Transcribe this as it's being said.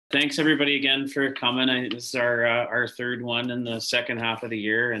Thanks everybody again for coming. This is our third one in the second half of the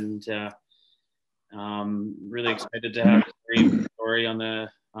year, and really excited to have Medori on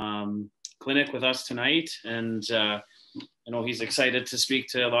the clinic with us tonight. And I know he's excited to speak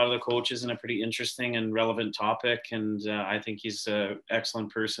to a lot of the coaches in a pretty interesting and relevant topic. And I think he's an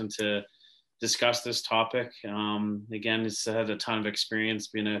excellent person to discuss this topic. Again, he's had a ton of experience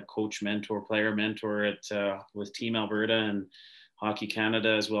being a coach, mentor, player mentor at with Team Alberta and Hockey Canada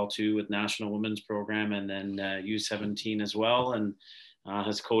as well too, with National Women's Program, and then U17 as well, and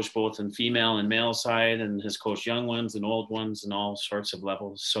has coached both in female and male side, and has coached young ones and old ones and all sorts of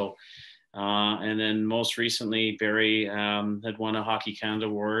levels. So and then most recently, Barry had won a Hockey Canada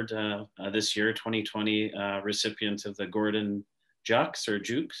award this year, 2020, recipient of the Gordon Jukes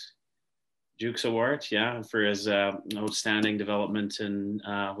Award, yeah, for his outstanding development in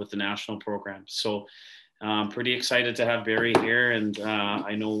with the national program. So pretty excited to have Barry here, and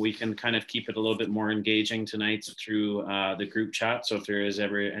I know we can kind of keep it a little bit more engaging tonight through the group chat. So if there is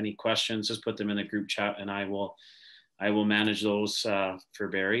ever any questions, just put them in the group chat, and I will manage those for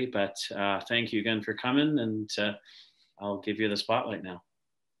Barry. But thank you again for coming, and I'll give you the spotlight now.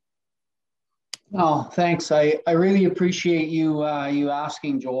 Oh, thanks. I really appreciate you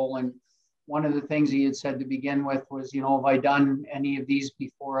asking, Joel. And one of the things he had said to begin with was, you know, have I done any of these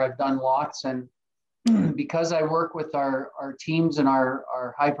before? I've done lots, and because I work with our teams and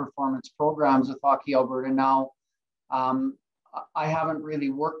our high performance programs with Hockey Alberta now, I haven't really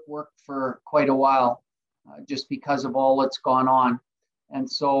worked for quite a while, just because of all that's gone on. And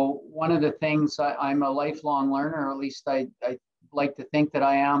so one of the things, I'm a lifelong learner, or at least I like to think that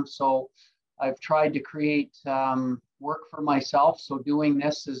I am. So I've tried to create work for myself. So doing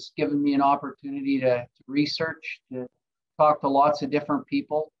this has given me an opportunity to research, to talk to lots of different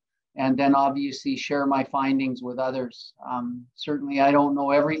people, and then obviously share my findings with others. Certainly I don't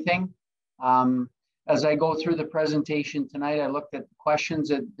know everything. As I go through the presentation tonight, I looked at the questions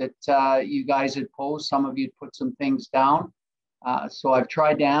that you guys had posed. Some of you put some things down. So I've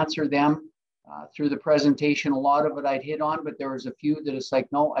tried to answer them through the presentation. A lot of it I'd hit on, but there was a few that it's like,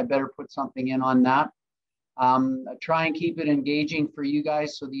 no, I better put something in on that. I try and keep it engaging for you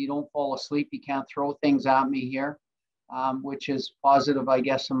guys so that you don't fall asleep. You can't throw things at me here. Which is positive, I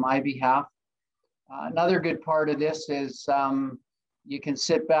guess, on my behalf. Another good part of this is you can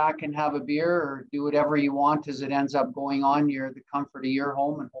sit back and have a beer or do whatever you want as it ends up going on. You're the comfort of your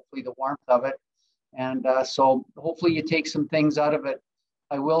home and hopefully the warmth of it. And so hopefully you take some things out of it.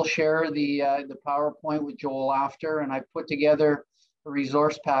 I will share the PowerPoint with Joel after, and I put together a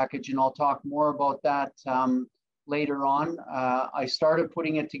resource package, and I'll talk more about that later on. I started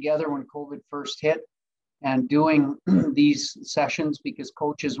putting it together when COVID first hit, and doing these sessions because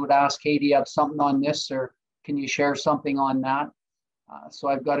coaches would ask, hey, do you have something on this, or can you share something on that? So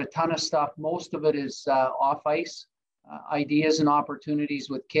I've got a ton of stuff. Most of it is off ice, ideas and opportunities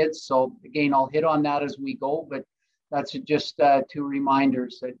with kids. So again, I'll hit on that as we go, but that's just two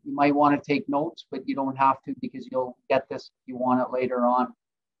reminders that you might want to take notes, but you don't have to because you'll get this if you want it later on.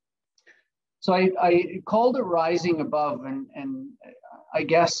 So I called it Rising Above, and I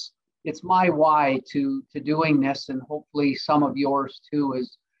guess it's my why to doing this, and hopefully some of yours too,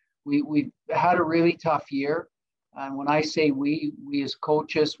 is we've had a really tough year. And when I say we as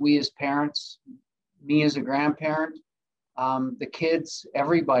coaches, we as parents, me as a grandparent, the kids,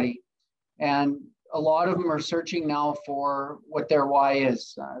 everybody. And a lot of them are searching now for what their why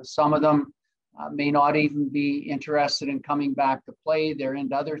is. Some of them may not even be interested in coming back to play. They're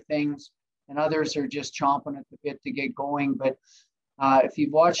into other things, and others are just chomping at the bit to get going. But if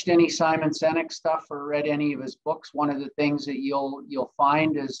you've watched any Simon Sinek stuff or read any of his books, one of the things that you'll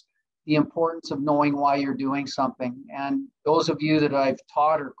find is the importance of knowing why you're doing something. And those of you that I've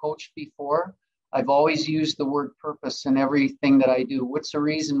taught or coached before, I've always used the word purpose in everything that I do. What's the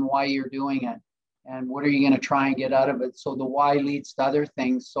reason why you're doing it? And what are you going to try and get out of it? So the why leads to other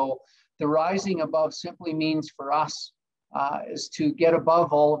things. So the rising above simply means for us is to get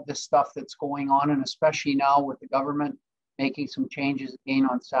above all of this stuff that's going on, and especially now with the government making some changes again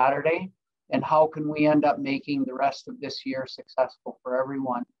on Saturday, and how can we end up making the rest of this year successful for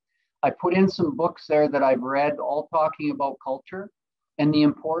everyone. I put in some books there that I've read, all talking about culture and the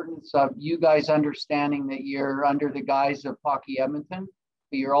importance of you guys understanding that you're under the guise of Hockey Edmonton,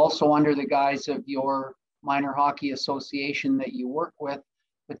 but you're also under the guise of your minor hockey association that you work with.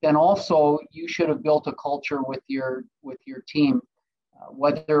 But then also you should have built a culture with your team,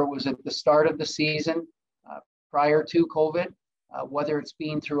 whether it was at the start of the season, prior to COVID, whether it's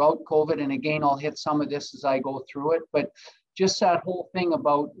been throughout COVID. And again, I'll hit some of this as I go through it, but just that whole thing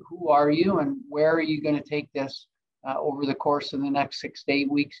about who are you and where are you going to take this over the course of the next 6 to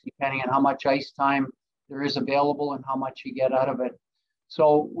 8 weeks, depending on how much ice time there is available and how much you get out of it.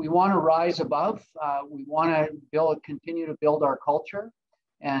 So we want to rise above. We want to continue to build our culture.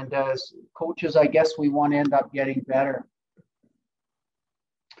 And as coaches, I guess we want to end up getting better.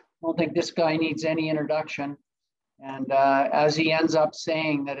 I don't think this guy needs any introduction. And as he ends up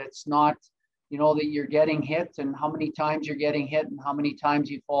saying that it's not, that you're getting hit and how many times you're getting hit and how many times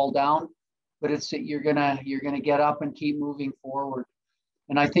you fall down, but it's that you're gonna get up and keep moving forward.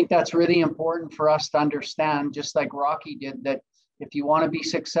 And I think that's really important for us to understand, just like Rocky did, that if you want to be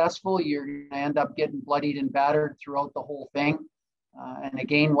successful, you're going to end up getting bloodied and battered throughout the whole thing. And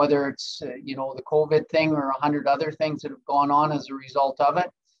again, whether it's, the COVID thing or 100 other things that have gone on as a result of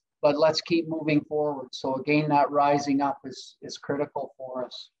it, but let's keep moving forward. So again, that rising up is critical for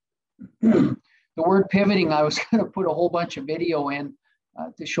us. The word pivoting, I was going to put a whole bunch of video in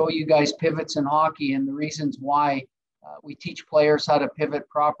to show you guys pivots in hockey and the reasons why we teach players how to pivot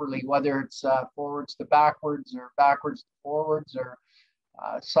properly, whether it's forwards to backwards or backwards to forwards or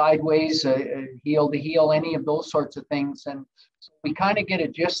sideways, heel to heel, any of those sorts of things. And so we kind of get a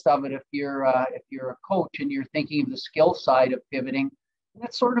gist of it if you're a coach and you're thinking of the skill side of pivoting. And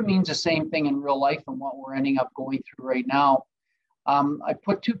it sort of means the same thing in real life and what we're ending up going through right now. I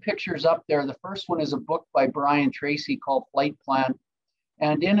put 2 pictures up there. The first one is a book by Brian Tracy called Flight Plan.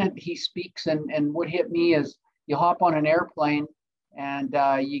 And in it, he speaks, and what hit me is you hop on an airplane and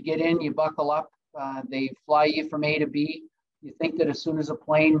you get in, you buckle up, they fly you from A to B. You think that as soon as a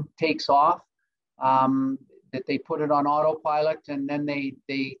plane takes off, that they put it on autopilot and then they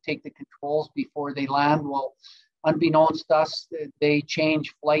take the controls before they land. Well, unbeknownst to us, they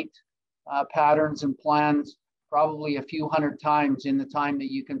change flight patterns and plans probably a few hundred times in the time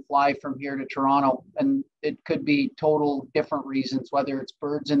that you can fly from here to Toronto. And it could be total different reasons, whether it's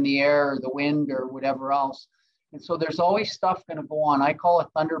birds in the air or the wind or whatever else. And so there's always stuff going to go on. I call it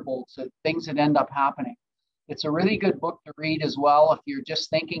thunderbolts, things that end up happening. It's a really good book to read as well if you're just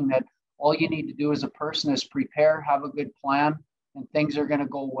thinking that all you need to do as a person is prepare, have a good plan, and things are going to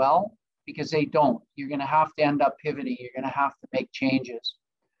go well, because they don't. You're going to have to end up pivoting. You're going to have to make changes.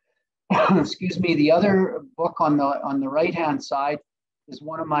 Excuse me. The other book on the right-hand side is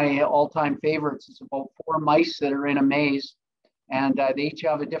one of my all-time favorites. It's about 4 mice that are in a maze. And they each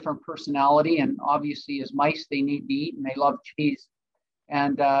have a different personality. And obviously, as mice, they need to eat and they love cheese.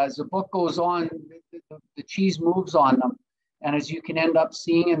 And as the book goes on, the cheese moves on them. And as you can end up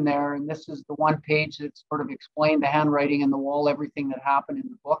seeing in there, and this is the one page that sort of explained the handwriting in the wall, everything that happened in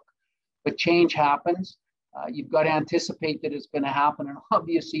the book. But change happens. You've got to anticipate that it's going to happen. And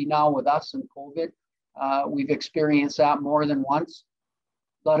obviously now with us and COVID, we've experienced that more than once.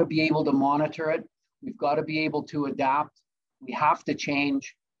 Got to be able to monitor it. We've got to be able to adapt. We have to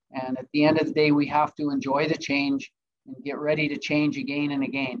change. And at the end of the day, we have to enjoy the change and get ready to change again and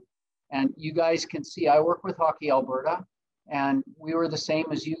again. And you guys can see, I work with Hockey Alberta, and we were the same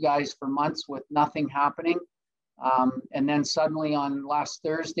as you guys for months with nothing happening. And then suddenly on last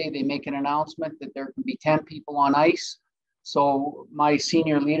Thursday, they make an announcement that there can be 10 people on ice. So my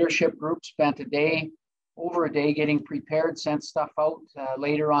senior leadership group spent over a day getting prepared, sent stuff out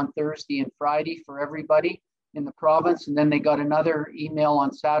later on Thursday and Friday for everybody in the province. And then they got another email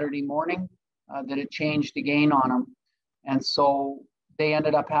on Saturday morning that it changed again on them. And so they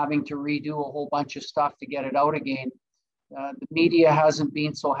ended up having to redo a whole bunch of stuff to get it out again. The media hasn't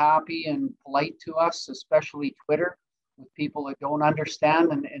been so happy and polite to us, especially Twitter, with people that don't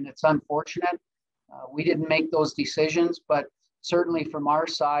understand, and it's unfortunate. We didn't make those decisions, but certainly from our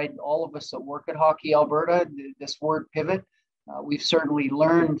side, all of us that work at Hockey Alberta, this word pivot, we've certainly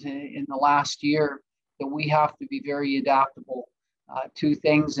learned in the last year that we have to be very adaptable to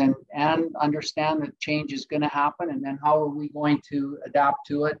things and understand that change is going to happen, and then how are we going to adapt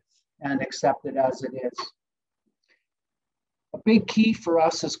to it and accept it as it is. A big key for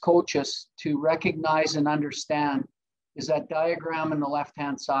us as coaches to recognize and understand is that diagram on the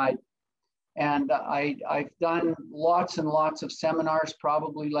left-hand side. And I've done lots and lots of seminars,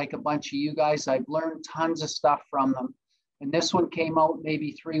 probably like a bunch of you guys. I've learned tons of stuff from them. And this one came out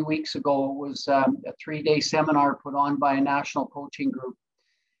maybe 3 weeks ago. It was a 3-day seminar put on by a national coaching group.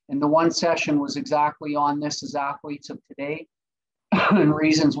 And the one session was exactly on this as athletes of today and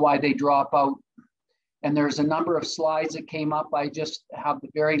reasons why they drop out. And there's a number of slides that came up. I just have the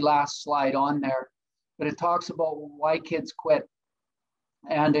very last slide on there, but it talks about why kids quit.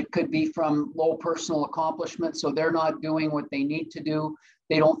 And it could be from low personal accomplishment. So they're not doing what they need to do.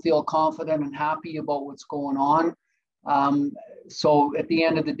 They don't feel confident and happy about what's going on. So at the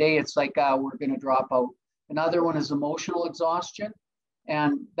end of the day, it's like, we're going to drop out. Another one is emotional exhaustion.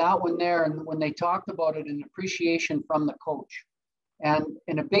 And that one there, and when they talked about it, an appreciation from the coach. And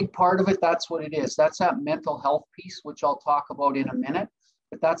in a big part of it, that's what it is. That's that mental health piece, which I'll talk about in a minute,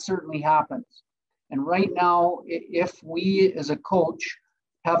 but that certainly happens. And right now, if we as a coach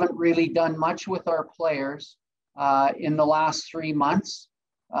haven't really done much with our players in the last 3 months,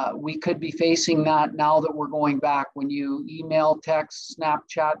 we could be facing that now that we're going back. When you email, text,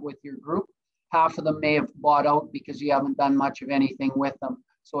 Snapchat with your group, half of them may have bought out because you haven't done much of anything with them.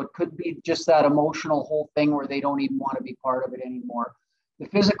 So it could be just that emotional whole thing where they don't even want to be part of it anymore. The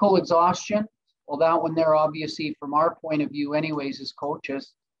physical exhaustion, well, that one there, obviously, from our point of view anyways, as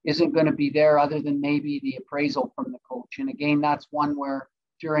coaches, isn't going to be there other than maybe the appraisal from the coach. And again, that's one where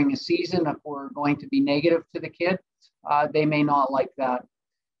during a season, if we're going to be negative to the kid, they may not like that.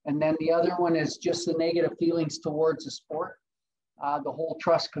 And then the other one is just the negative feelings towards the sport, the whole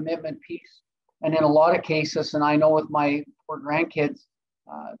trust commitment piece. And in a lot of cases, and I know with my poor grandkids,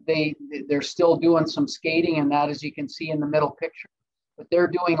 they're still doing some skating and that, as you can see in the middle picture, but they're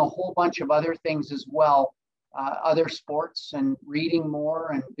doing a whole bunch of other things as well, other sports and reading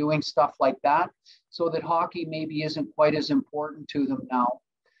more and doing stuff like that, so that hockey maybe isn't quite as important to them now.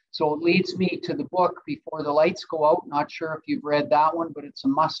 So it leads me to the book, Before the Lights Go Out. Not sure if you've read that one, but it's a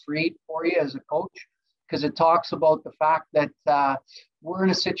must read for you as a coach, because it talks about the fact that we're in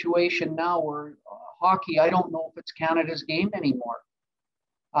a situation now where hockey, I don't know if it's Canada's game anymore.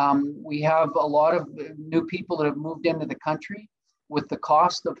 We have a lot of new people that have moved into the country with the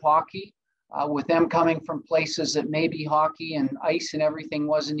cost of hockey, with them coming from places that maybe hockey and ice and everything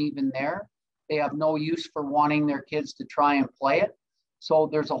wasn't even there. They have no use for wanting their kids to try and play it. So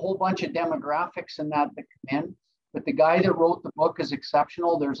there's a whole bunch of demographics in that come in. But the guy that wrote the book is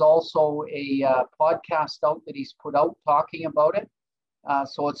exceptional. There's also a podcast out that he's put out talking about it.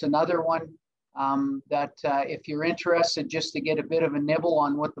 So it's another one that if you're interested, just to get a bit of a nibble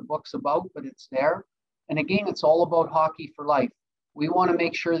on what the book's about, but it's there. And again, it's all about hockey for life. We want to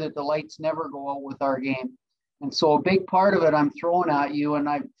make sure that the lights never go out with our game. And so a big part of it I'm throwing at you, and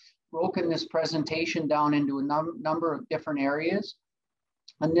I've broken this presentation down into a number of different areas.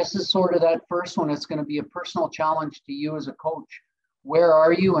 And this is sort of that first one. It's going to be a personal challenge to you as a coach. Where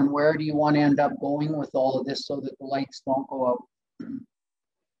are you and where do you want to end up going with all of this so that the lights don't go out?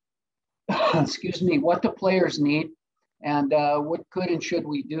 Excuse me, what the players need and what could and should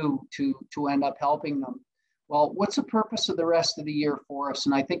we do to end up helping them? Well, what's the purpose of the rest of the year for us?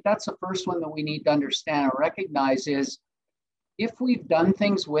 And I think that's the first one that we need to understand and recognize is if we've done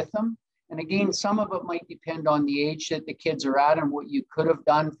things with them, and again, some of it might depend on the age that the kids are at and what you could have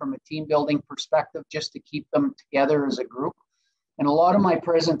done from a team building perspective just to keep them together as a group. And a lot of my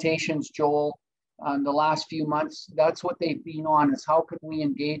presentations, Joel, the last few months, that's what they've been on, is how can we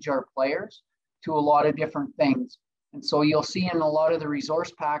engage our players to a lot of different things. And so you'll see in a lot of the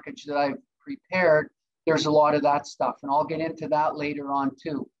resource package that I've prepared, there's a lot of that stuff. And I'll get into that later on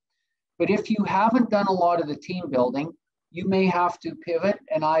too. But if you haven't done a lot of the team building, you may have to pivot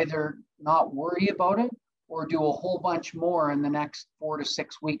and either not worry about it or do a whole bunch more in the next 4 to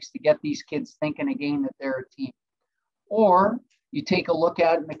 6 weeks to get these kids thinking again that they're a team. Or you take a look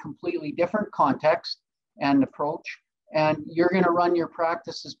at it in a completely different context and approach, and you're going to run your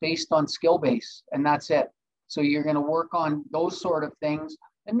practices based on skill base, and that's it. So you're going to work on those sort of things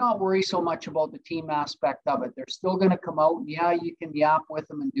and not worry so much about the team aspect of it. They're still going to come out, and yeah, you can yap with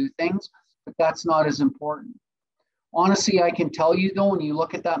them and do things, but that's not as important. Honestly, I can tell you though, when you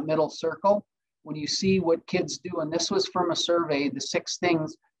look at that middle circle, when you see what kids do, and this was from a survey, the 6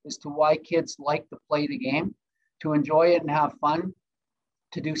 things as to why kids like to play the game, to enjoy it and have fun,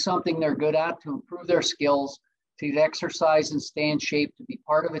 to do something they're good at, to improve their skills, to exercise and stay in shape, to be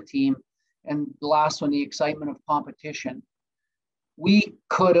part of a team, and the last one, the excitement of competition. We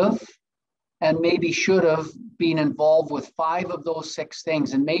could have and maybe should have been involved with 5 of those 6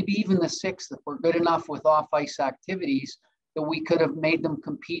 things, and maybe even the 6th if we're good enough with off-ice activities that we could have made them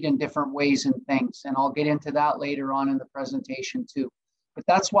compete in different ways and things. And I'll get into that later on in the presentation too. But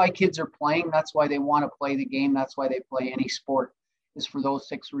that's why kids are playing. That's why they want to play the game. That's why they play any sport, is for those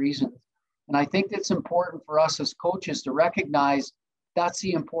 6 reasons. And I think it's important for us as coaches to recognize that's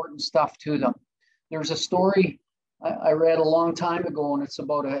the important stuff to them. There's a story I read a long time ago, and it's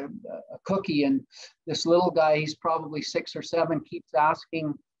about a cookie, and this little guy, he's probably 6 or 7, keeps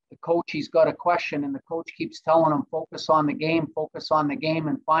asking the coach, he's got a question, and the coach keeps telling him, focus on the game, focus on the game.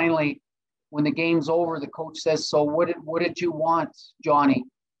 And finally, when the game's over, the coach says, so what did you want, Johnny?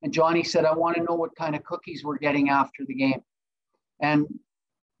 And Johnny said, I want to know what kind of cookies we're getting after the game. And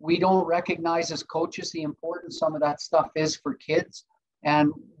we don't recognize as coaches the importance some of that stuff is for kids.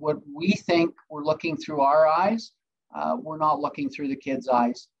 And what we think we're looking through our eyes, we're not looking through the kids'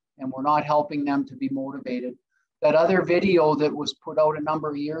 eyes, and we're not helping them to be motivated. That other video that was put out a number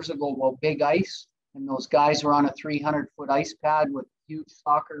of years ago about big ice, and those guys were on a 300-foot ice pad with huge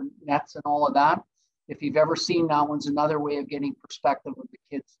soccer nets and all of that. If you've ever seen that, one's another way of getting perspective of the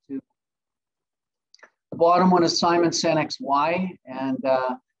kids too. The bottom one is Simon Sinek's why. And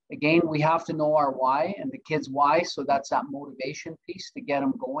again, we have to know our why and the kids' why. So that's that motivation piece to get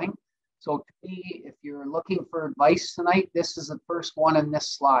them going. So to me, if you're looking for advice tonight, this is the first one in this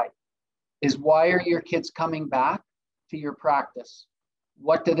slide, is why are your kids coming back to your practice?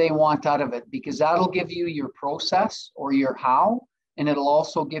 What do they want out of it? Because that'll give you your process or your how, and it'll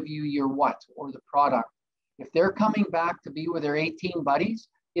also give you your what or the product. If they're coming back to be with their 18 buddies,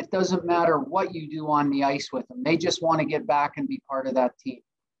 it doesn't matter what you do on the ice with them. They just want to get back and be part of that team.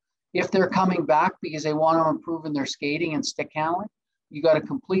 If they're coming back because they want to improve in their skating and stick handling, you got a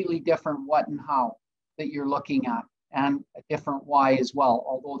completely different what and how that you're looking at, and a different why as well,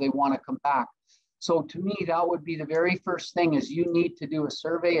 although they want to come back. So to me, that would be the very first thing, is you need to do a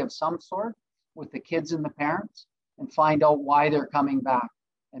survey of some sort with the kids and the parents and find out why they're coming back.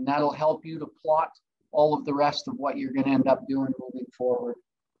 And that'll help you to plot all of the rest of what you're going to end up doing moving forward.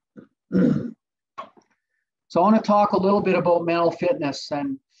 So I want to talk a little bit about mental fitness,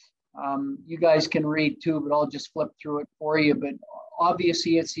 and you guys can read too, but I'll just flip through it for you. But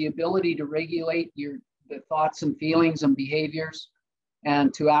obviously it's the ability to regulate the thoughts and feelings and behaviors,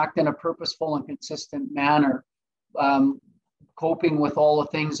 and to act in a purposeful and consistent manner, coping with all the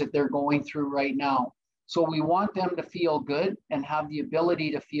things that they're going through right now. So we want them to feel good and have the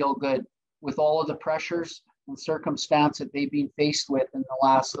ability to feel good with all of the pressures and circumstance that they've been faced with in the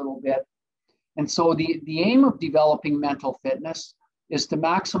last little bit. And so the aim of developing mental fitness is to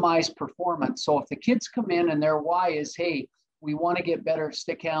maximize performance. So if the kids come in and their why is, hey, we want to get better at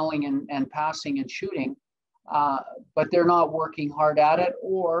stick handling and passing and shooting, but they're not working hard at it,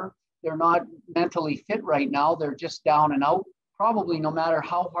 or they're not mentally fit right now, they're just down and out, probably no matter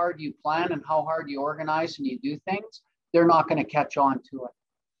how hard you plan and how hard you organize and you do things, they're not going to catch on to it.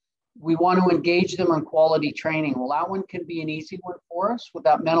 We want to engage them in quality training. Well, that one can be an easy one for us with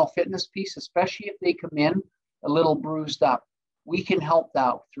that mental fitness piece, especially if they come in a little bruised up. We can help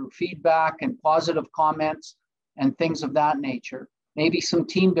that through feedback and positive comments and things of that nature. Maybe some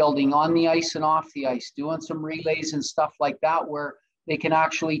team building on the ice and off the ice, doing some relays and stuff like that, where they can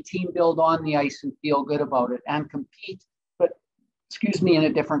actually team build on the ice and feel good about it and compete, but in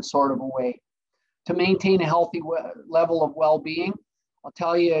a different sort of a way. To maintain a healthy level of well-being, I'll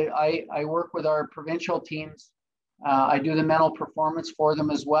tell you, I work with our provincial teams. I do the mental performance for them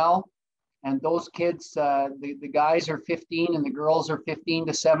as well. And those kids, the guys are 15 and the girls are 15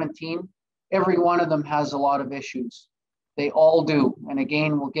 to 17. Every one of them has a lot of issues. They all do. And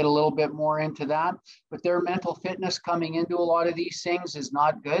again, we'll get a little bit more into that. But their mental fitness coming into a lot of these things is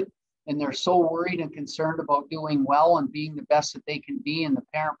not good. And they're so worried and concerned about doing well and being the best that they can be, and the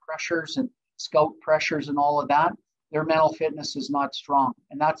parent pressures and scout pressures and all of that. Their mental fitness is not strong.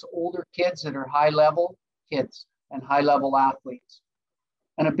 And that's older kids that are high-level kids and high-level athletes.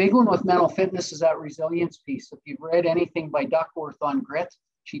 And a big one with mental fitness is that resilience piece. If you've read anything by Duckworth on grit,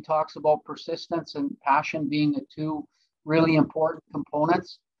 she talks about persistence and passion being the two really important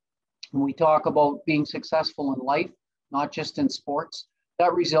components. When we talk about being successful in life, not just in sports,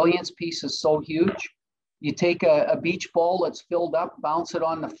 that resilience piece is so huge. You take a beach ball that's filled up, bounce it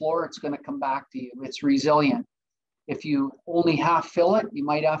on the floor, it's going to come back to you. It's resilient. If you only half fill it, you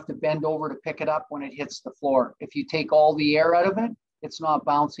might have to bend over to pick it up when it hits the floor. If you take all the air out of it, it's not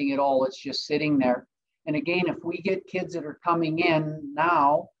bouncing at all. It's just sitting there. And again, if we get kids that are coming in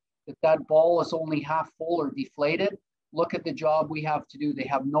now, that ball is only half full or deflated, look at the job we have to do. They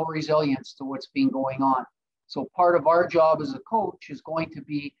have no resilience to what's been going on. So part of our job as a coach is going to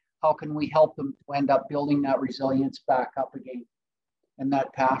be, how can we help them to end up building that resilience back up again and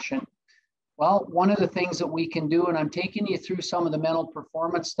that passion? Well, one of the things that we can do, and I'm taking you through some of the mental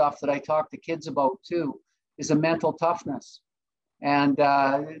performance stuff that I talk to kids about too, is a mental toughness. And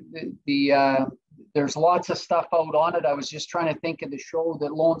there's lots of stuff out on it. I was just trying to think of the show,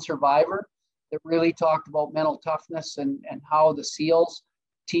 that Lone Survivor, that really talked about mental toughness and how the SEALs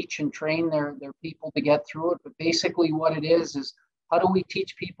teach and train their people to get through it. But basically what it is how do we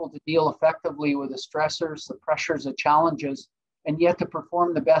teach people to deal effectively with the stressors, the pressures, the challenges, and yet to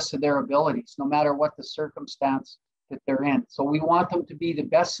perform the best of their abilities, no matter what the circumstance that they're in. So we want them to be the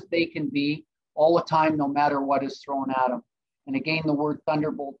best that they can be all the time, no matter what is thrown at them. And again, the word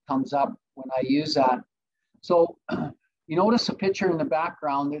thunderbolt comes up when I use that. So you notice a picture in the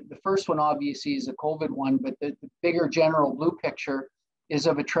background. The first one obviously is a COVID one, but the bigger general blue picture is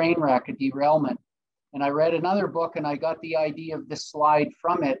of a train wreck, a derailment. And I read another book and I got the idea of this slide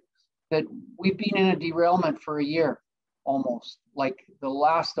from it, that we've been in a derailment for a year almost, like the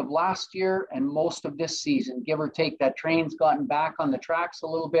last of last year and most of this season, give or take. That train's gotten back on the tracks a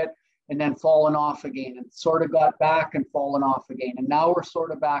little bit and then fallen off again, and sort of got back and fallen off again. And now we're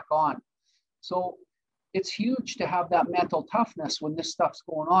sort of back on. So it's huge to have that mental toughness when this stuff's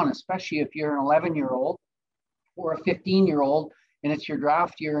going on, especially if you're an 11-year-old or a 15-year-old and it's your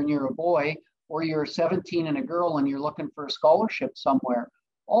draft year and you're a boy, or you're 17 and a girl and you're looking for a scholarship somewhere.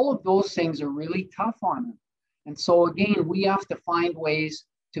 All of those things are really tough on them. And so again, we have to find ways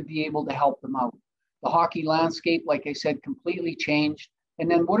to be able to help them out. The hockey landscape, like I said, completely changed. And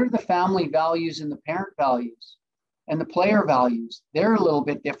then what are the family values and the parent values and the player values? They're a little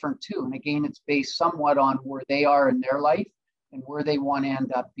bit different too. And again, it's based somewhat on where they are in their life and where they want to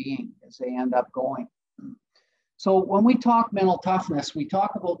end up being as they end up going. So when we talk mental toughness, we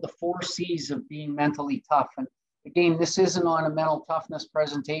talk about the 4 C's of being mentally tough. And again, this isn't on a mental toughness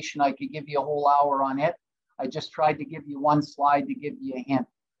presentation. I could give you a whole hour on it. I just tried to give you one slide to give you a hint.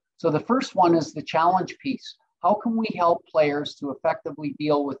 So the first one is the challenge piece. How can we help players to effectively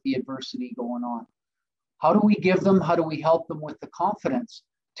deal with the adversity going on? How do we help them with the confidence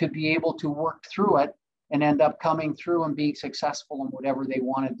to be able to work through it and end up coming through and being successful in whatever they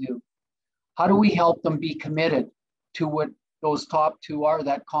want to do? How do we help them be committed to what those top 2 are,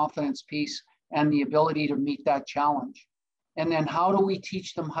 that confidence piece and the ability to meet that challenge? And then how do we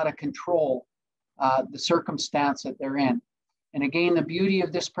teach them how to control the circumstance that they're in? And again, the beauty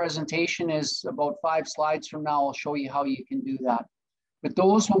of this presentation is about 5 slides from now, I'll show you how you can do that. But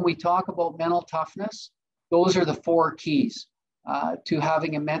those, when we talk about mental toughness, those are the 4 keys to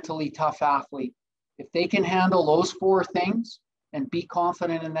having a mentally tough athlete. If they can handle those 4 things and be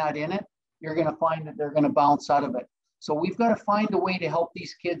confident in it, you're going to find that they're going to bounce out of it. So we've got to find a way to help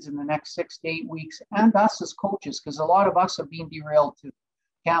these kids in the next 6 to 8 weeks, and us as coaches, because a lot of us have been derailed too.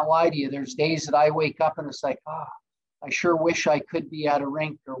 Can't lie to you. There's days that I wake up and it's like, I sure wish I could be at a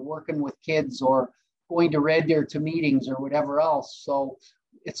rink or working with kids or going to Red Deer to meetings or whatever else. So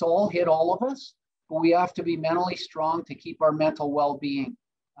it's all hit all of us, but we have to be mentally strong to keep our mental well-being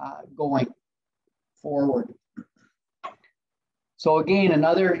going forward. So again,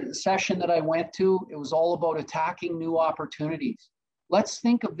 another session that I went to, it was all about attacking new opportunities. Let's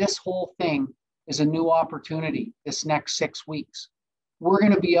think of this whole thing as a new opportunity this next 6 weeks. We're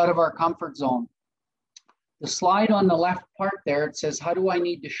going to be out of our comfort zone. The slide on the left part there, it says, how do I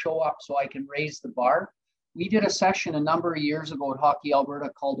need to show up so I can raise the bar? We did a session a number of years ago at Hockey Alberta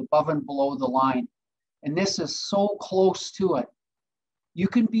called Above and Below the Line. And this is so close to it. You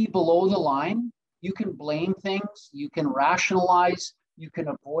can be below the line. You can blame things. You can rationalize. You can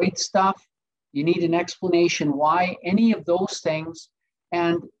avoid stuff. You need an explanation why, any of those things.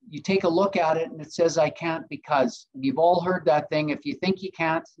 And you take a look at it and it says, I can't because. And you've all heard that thing. If you think you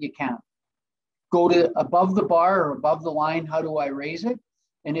can't, you can't. Go to above the bar or above the line. How do I raise it?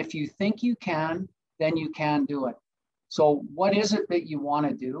 And if you think you can, then you can do it. So what is it that you want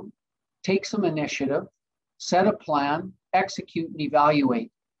to do? Take some initiative, set a plan, execute, and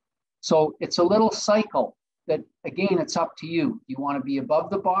evaluate. So it's a little cycle that, again, it's up to you. Do you want to be above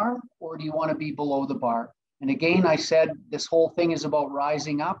the bar or do you want to be below the bar? And again, I said this whole thing is about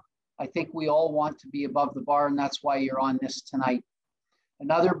rising up. I think we all want to be above the bar, and that's why you're on this tonight.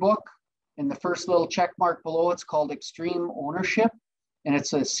 Another book, in the first little check mark below, it's called Extreme Ownership, and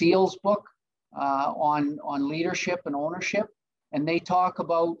it's a SEALs book on leadership and ownership. And they talk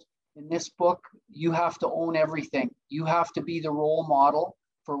about, in this book, you have to own everything. You have to be the role model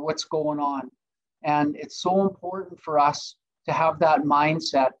for what's going on. And it's so important for us to have that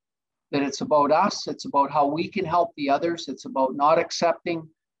mindset that it's about us, it's about how we can help the others, it's about not accepting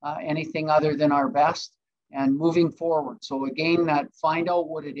anything other than our best and moving forward. So again, that find out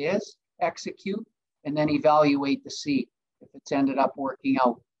what it is, execute, and then evaluate to see if it's ended up working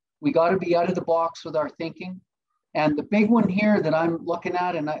out. We got to be out of the box with our thinking. And the big one here that I'm looking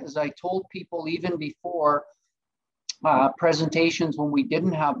at, and as I told people even before presentations when we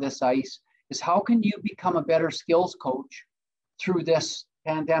didn't have this ice, is how can you become a better skills coach through this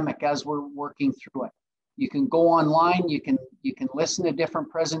pandemic as we're working through it? You can go online, you can listen to different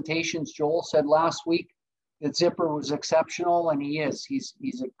presentations. Joel said last week that Zipper was exceptional, and he is. He's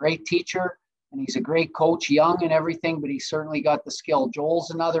a great teacher and he's a great coach, young and everything, but he's certainly got the skill.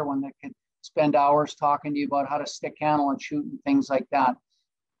 Joel's another one that could spend hours talking to you about how to stick handle and shoot and things like that.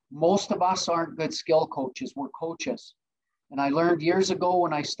 Most of us aren't good skill coaches, we're coaches. And I learned years ago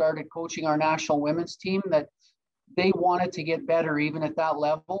when I started coaching our national women's team that they wanted to get better even at that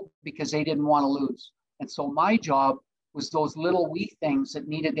level because they didn't want to lose. And so my job was those little wee things that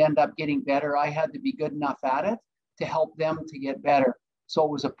needed to end up getting better. I had to be good enough at it to help them to get better. So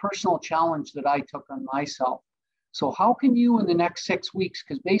it was a personal challenge that I took on myself. So how can you in the next 6 weeks,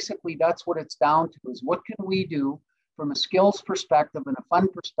 because basically that's what it's down to, is what can we do from a skills perspective and a fun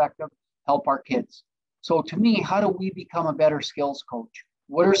perspective, help our kids? So to me, how do we become a better skills coach?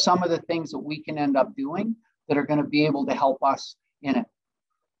 What are some of the things that we can end up doing that are going to be able to help us in it?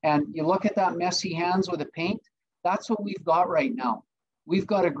 And you look at that messy hands with a paint, that's what we've got right now. We've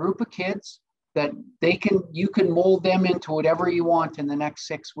got a group of kids that you can mold them into whatever you want in the next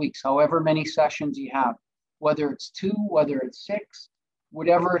 6 weeks, however many sessions you have, whether it's 2, whether it's 6,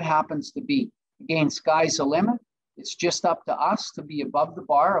 whatever it happens to be. Again, sky's the limit. It's just up to us to be above the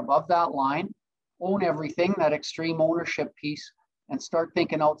bar, above that line, own everything, that extreme ownership piece, and start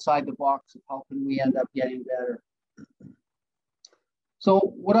thinking outside the box of how can we end up getting better. So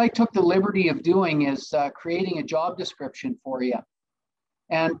what I took the liberty of doing is creating a job description for you.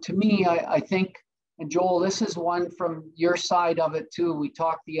 And to me, I think, and Joel, this is one from your side of it too. We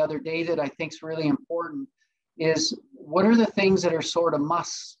talked the other day that I think is really important, is what are the things that are sort of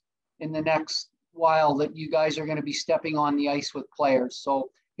musts in the next while that you guys are going to be stepping on the ice with players. So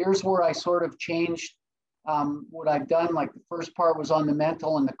here's where I sort of changed what I've done. Like the first part was on the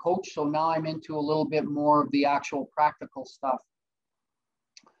mental and the coach. So now I'm into a little bit more of the actual practical stuff.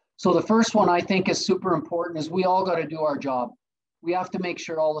 So the first one I think is super important is we all got to do our job. We have to make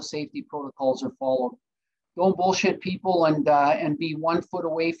sure all the safety protocols are followed. Don't bullshit people and be 1 foot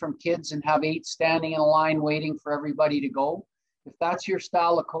away from kids and have 8 standing in a line waiting for everybody to go. If that's your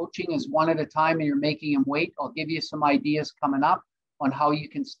style of coaching, is one at a time and you're making them wait, I'll give you some ideas coming up on how you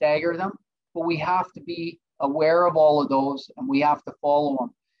can stagger them. But we have to be aware of all of those and we have to follow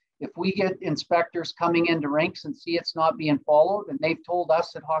them. If we get inspectors coming into rinks and see it's not being followed, and they've told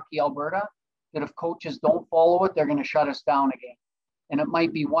us at Hockey Alberta that if coaches don't follow it, they're going to shut us down again. And it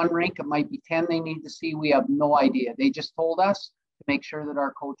might be 1 rink, it might be 10 they need to see. We have no idea. They just told us to make sure that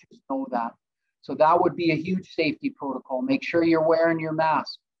our coaches know that. So that would be a huge safety protocol. Make sure you're wearing your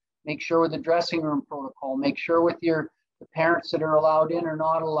mask. Make sure with the dressing room protocol. Make sure with the parents that are allowed in or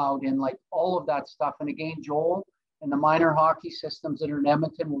not allowed in, like all of that stuff. And again, Joel and the minor hockey systems that are in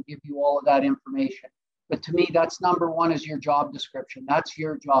Edmonton will give you all of that information. But to me, that's number 1 is your job description. That's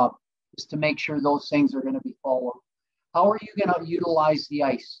your job, is to make sure those things are going to be followed. How are you going to utilize the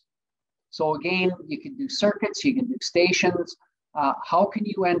ice? So again, you can do circuits, you can do stations. How can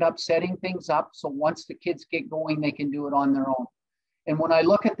you end up setting things up so once the kids get going, they can do it on their own? And when I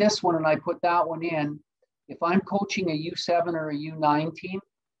look at this one and I put that one in, if I'm coaching a U7 or a U9 team,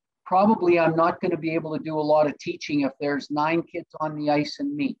 probably I'm not going to be able to do a lot of teaching if there's 9 kids on the ice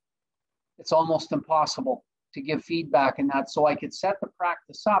and me. It's almost impossible to give feedback in that. So I could set the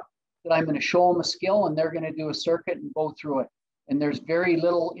practice up that I'm going to show them a skill and they're going to do a circuit and go through it. And there's very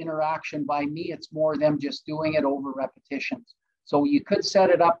little interaction by me. It's more them just doing it over repetitions. So you could set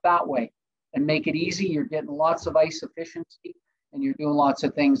it up that way and make it easy. You're getting lots of ice efficiency and you're doing lots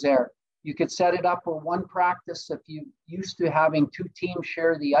of things there. You could set it up where one practice, if you used to having 2 teams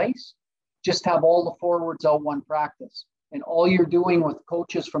share the ice, just have all the forwards out one practice. And all you're doing with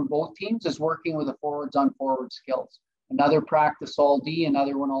coaches from both teams is working with the forwards on forward skills. Another practice all D,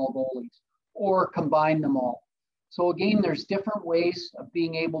 another one all goalies, or combine them all. So again, there's different ways of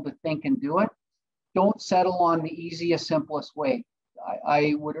being able to think and do it. Don't settle on the easiest, simplest way.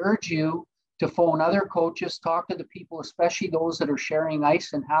 I would urge you to phone other coaches, talk to the people, especially those that are sharing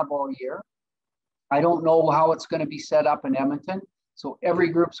ice and have all year. I don't know how it's going to be set up in Edmonton, so every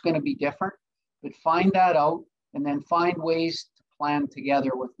group's going to be different, but find that out and then find ways to plan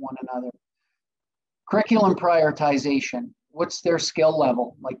together with one another. Curriculum prioritization. What's their skill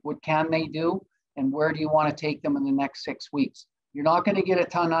level? Like, what can they do? And where do you want to take them in the next 6 weeks? You're not going to get a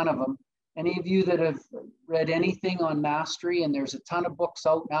ton out of them. Any of you that have read anything on mastery, and there's a ton of books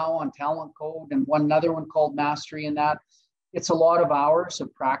out now on talent code and another one called Mastery in that, it's a lot of hours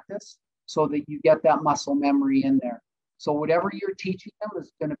of practice so that you get that muscle memory in there. So whatever you're teaching them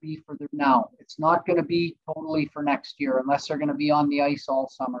is going to be for them now. It's not going to be totally for next year unless they're going to be on the ice all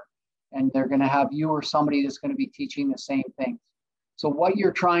summer and they're going to have you or somebody that's going to be teaching the same things. So what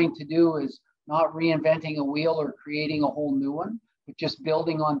you're trying to do is not reinventing a wheel or creating a whole new one, but just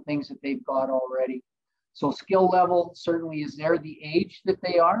building on things that they've got already. So skill level certainly is there. The age that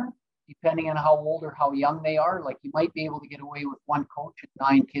they are, depending on how old or how young they are, like you might be able to get away with one coach and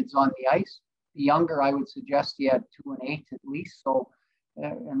 9 kids on the ice. The younger, I would suggest you had 2 and 8 at least. So,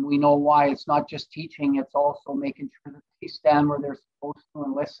 and we know why. It's not just teaching, it's also making sure that they stand where they're supposed to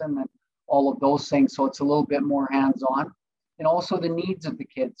and listen and all of those things. So it's a little bit more hands-on. And also the needs of the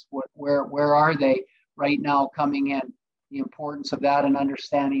kids. Where are they right now coming in? the importance of that and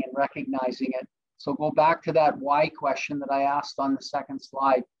understanding and recognizing it. So go back to that why question that I asked on the second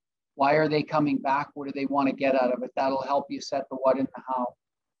slide. Why are they coming back? What do they want to get out of it? That'll help you set the what and the how.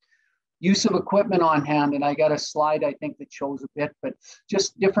 Use of equipment on hand, and I got a slide I think that shows a bit, but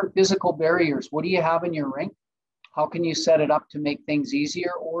just different physical barriers. What do you have in your rink? How can you set it up to make things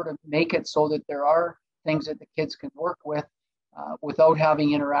easier, or to make it so that there are things that the kids can work with without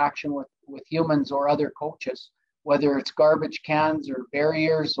having interaction with humans or other coaches, whether it's garbage cans or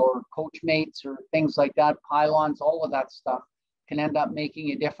barriers or coach mates or things like that, pylons, all of that stuff can end up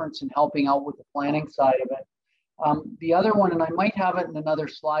making a difference and helping out with the planning side of it. The other one, and I might have it in another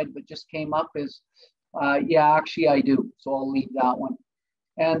slide, but just came up is, yeah, actually I do. So I'll leave that one.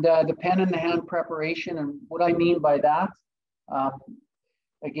 And the pen in the hand preparation, and what I mean by that,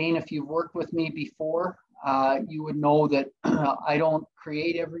 again, if you've worked with me before, you would know that I don't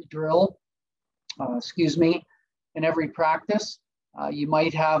create every drill, in every practice. You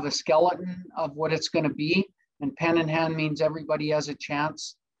might have a skeleton of what it's going to be, and pen in hand means everybody has a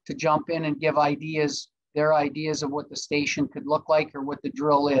chance to jump in and give ideas, their ideas of what the station could look like or what the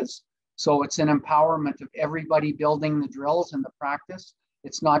drill is. So it's an empowerment of everybody building the drills and the practice.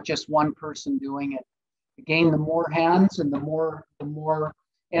 It's not just one person doing it. Again, the more hands and the more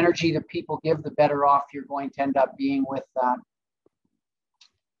energy that people give, the better off you're going to end up being with that.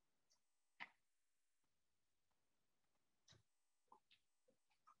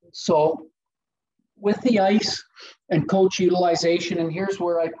 So with the ice and coach utilization, and here's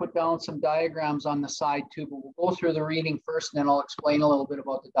where I put down some diagrams on the side too, but we'll go through the reading first, and then I'll explain a little bit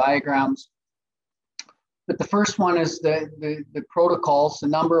about the diagrams. But the first one is the protocols, the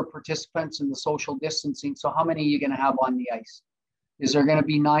number of participants and the social distancing. So how many are you going to have on the ice? Is there going to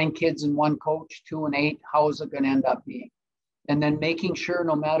be 9 kids and 1 coach, 2 and 8? How is it going to end up being? And then making sure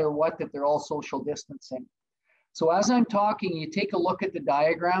no matter what that they're all social distancing. So as I'm talking, you take a look at the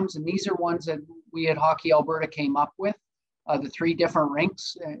diagrams, and these are ones that we at Hockey Alberta came up with, the 3 different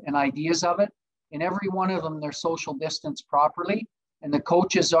rinks and ideas of it. In every one of them, they're social distance properly, and the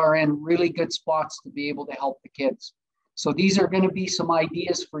coaches are in really good spots to be able to help the kids. So these are going to be some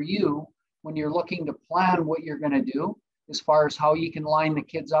ideas for you when you're looking to plan what you're going to do, as far as how you can line the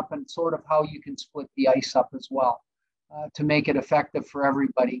kids up and sort of how you can split the ice up as well to make it effective for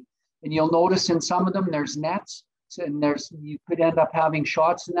everybody. And you'll notice in some of them, there's nets, and you could end up having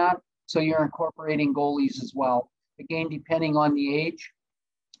shots in that. So you're incorporating goalies as well. Again, depending on the age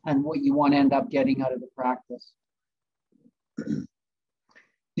and what you want to end up getting out of the practice.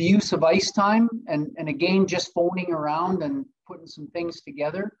 The use of ice time, and again, just phoning around and putting some things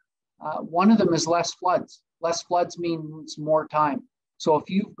together. One of them is less floods. Less floods means more time. So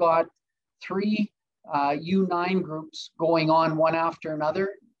if you've got 3 U9 groups going on one after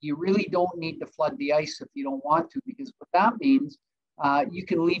another, you really don't need to flood the ice if you don't want to, because what that means, you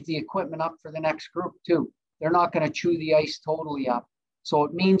can leave the equipment up for the next group too. They're not going to chew the ice totally up. So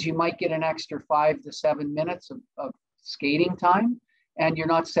it means you might get an extra 5 to 7 minutes of skating time, and you're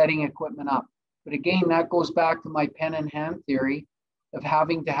not setting equipment up. But again, that goes back to my pen in hand theory of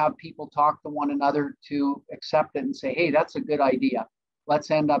having to have people talk to one another to accept it and say, hey, that's a good idea.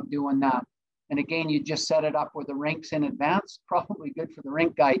 Let's end up doing that. And again, you just set it up with the rinks in advance. Probably good for the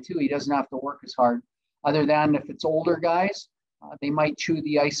rink guy too. He doesn't have to work as hard. Other than if it's older guys, they might chew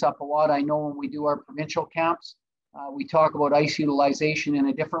the ice up a lot. I know when we do our provincial camps, we talk about ice utilization in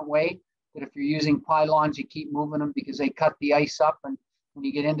a different way. That if you're using pylons, you keep moving them because they cut the ice up. And when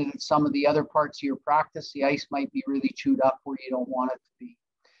you get into some of the other parts of your practice, the ice might be really chewed up where you don't want it to be.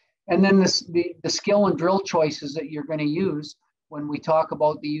 And then the skill and drill choices that you're going to use when we talk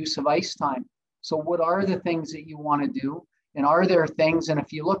about the use of ice time. So what are the things that you want to do? And are there things, and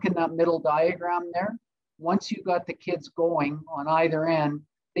if you look in that middle diagram there, once you've got the kids going on either end,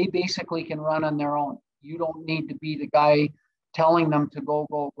 they basically can run on their own. You don't need to be the guy telling them to go,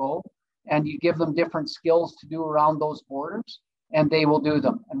 go, go. And you give them different skills to do around those borders, and they will do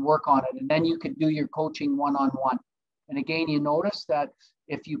them and work on it. And then you could do your coaching one-on-one. And again, you notice that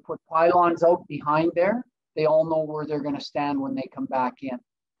if you put pylons out behind there, they all know where they're going to stand when they come back in.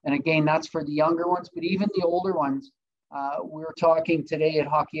 And again, that's for the younger ones, but even the older ones. We were talking today at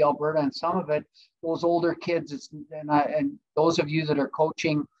Hockey Alberta, and some of it, those older kids, and those of you that are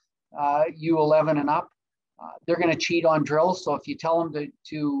coaching U11 and up, they're going to cheat on drills. So if you tell them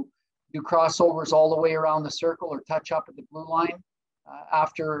to do crossovers all the way around the circle or touch up at the blue line,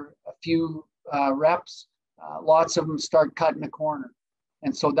 after a few reps, lots of them start cutting the corner.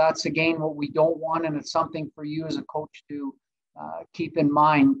 And so that's, again, what we don't want, and it's something for you as a coach to keep in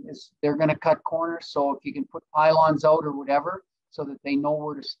mind is they're going to cut corners. So if you can put pylons out or whatever so that they know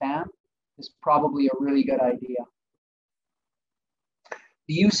where to stand is probably a really good idea.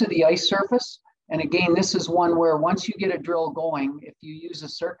 The use of the ice surface. And again, this is one where once you get a drill going, if you use a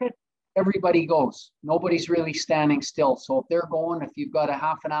circuit, everybody goes. Nobody's really standing still. So if they're going, if you've got a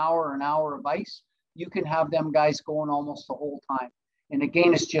half an hour or an hour of ice, you can have them guys going almost the whole time. And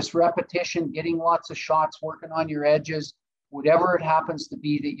again, it's just repetition, getting lots of shots, working on your edges, whatever it happens to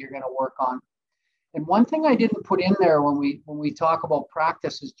be that you're going to work on. And one thing I didn't put in there when we talk about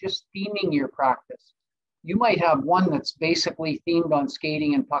practice is just theming your practice. You might have one that's basically themed on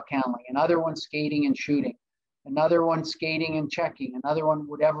skating and puck handling, another one skating and shooting, another one skating and checking, another one,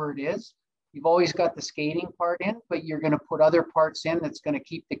 whatever it is. You've always got the skating part in, but you're going to put other parts in that's going to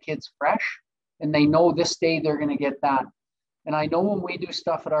keep the kids fresh. And they know this day they're going to get that. And I know when we do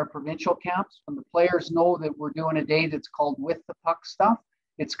stuff at our provincial camps, when the players know that we're doing a day that's called with the puck stuff,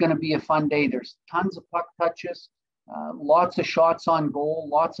 it's going to be a fun day. There's tons of puck touches, lots of shots on goal,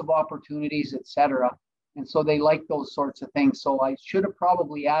 lots of opportunities, etc. And so they like those sorts of things. So I should have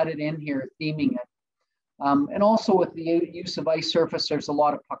probably added in here theming it. And also with the use of ice surface, there's a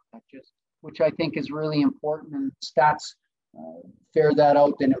lot of puck touches, which I think is really important. And stats bear that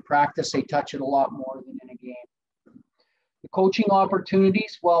out. And in practice, they touch it a lot more than in a game. The coaching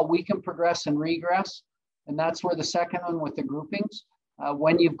opportunities, well, we can progress and regress. And that's where the second one with the groupings.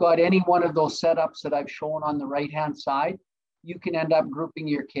 When you've got any one of those setups that I've shown on the right-hand side, you can end up grouping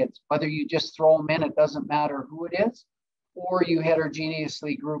your kids. Whether you just throw them in, it doesn't matter who it is, or you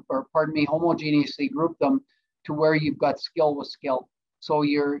homogeneously group them to where you've got skill with skill. So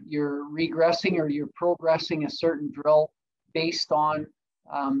you're regressing or you're progressing a certain drill based on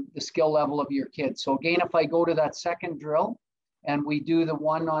the skill level of your kids. So again, if I go to that second drill and we do the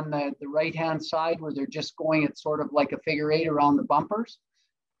one on the right-hand side where they're just going at sort of like a figure eight around the bumpers,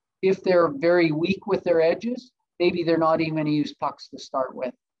 if they're very weak with their edges, maybe they're not even going to use pucks to start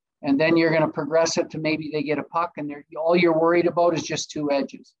with. And then you're going to progress it to maybe they get a puck and all you're worried about is just two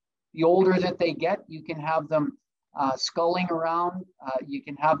edges. The older that they get, you can have them sculling around. You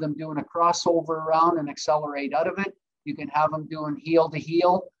can have them doing a crossover around and accelerate out of it. You can have them doing heel to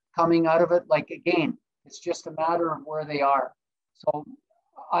heel coming out of it. Like, again, it's just a matter of where they are. So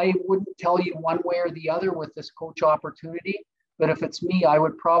I wouldn't tell you one way or the other with this coach opportunity, but if it's me, I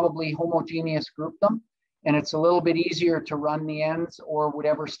would probably homogeneous group them. And it's a little bit easier to run the ends or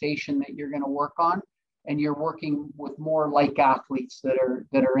whatever station that you're going to work on. And you're working with more like athletes that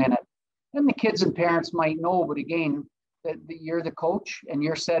are in it. And the kids and parents might know, but again, that you're the coach and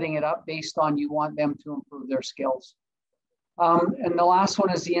you're setting it up based on you want them to improve their skills. And the last one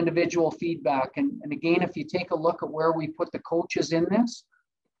is the individual feedback. And again, if you take a look at where we put the coaches in this,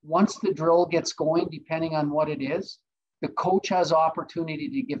 once the drill gets going, depending on what it is, the coach has opportunity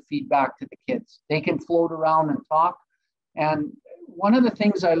to give feedback to the kids. They can float around and talk. And one of the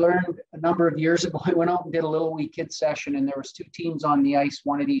things I learned a number of years ago, I went out and did a little wee kids session and there was two teams on the ice,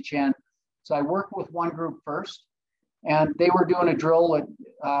 one at each end. So I worked with one group first and they were doing a drill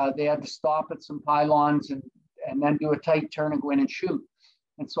that they had to stop at some pylons and then do a tight turn and go in and shoot.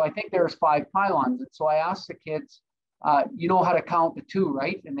 And so I think there was 5 pylons. And so I asked the kids, you know how to count to 2,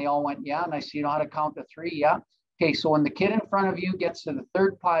 right? And they all went, yeah. And I said, you know how to count to 3? Yeah. Okay, so when the kid in front of you gets to the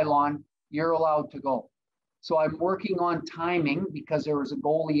 3rd pylon, you're allowed to go. So I'm working on timing because there was a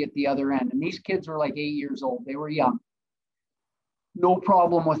goalie at the other end. And these kids were like 8 years old. They were young. No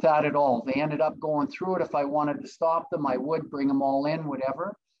problem with that at all. They ended up going through it. If I wanted to stop them, I would bring them all in,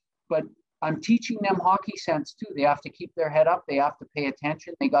 whatever. But I'm teaching them hockey sense too. They have to keep their head up. They have to pay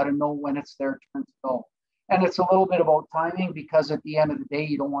attention. They got to know when it's their turn to go. And it's a little bit about timing because at the end of the day,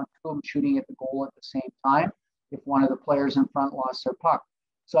 you don't want 2 of them shooting at the goal at the same time if one of the players in front lost their puck.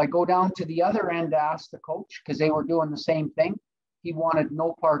 So I go down to the other end to ask the coach because they were doing the same thing. He wanted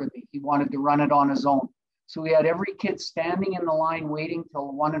no part of me. He wanted to run it on his own. So we had every kid standing in the line waiting till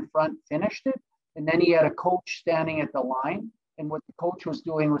the one in front finished it. And then he had a coach standing at the line. And what the coach was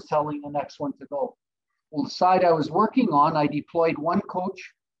doing was telling the next one to go. Well, the side I was working on, I deployed one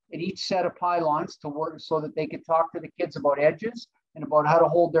coach at each set of pylons to work so that they could talk to the kids about edges and about how to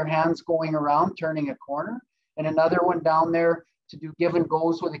hold their hands going around, turning a corner. And another one down there to do give and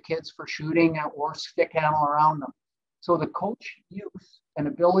goes with the kids for shooting or stick handle around them. So the coach use and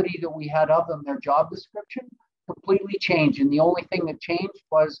ability that we had of them, their job description, completely changed. And the only thing that changed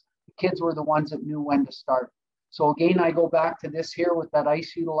was the kids were the ones that knew when to start. So again, I go back to this here with that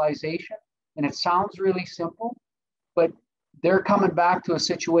ice utilization. And it sounds really simple, but they're coming back to a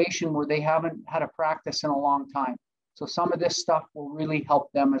situation where they haven't had a practice in a long time. So some of this stuff will really help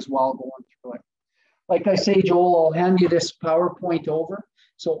them as well going through it. Like I say, Joel, I'll hand you this PowerPoint over.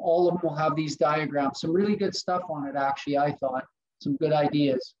 So all of them will have these diagrams. Some really good stuff on it, actually, I thought. Some good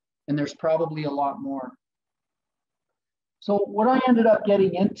ideas. And there's probably a lot more. So what I ended up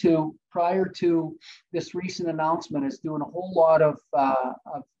getting into prior to this recent announcement is doing a whole lot of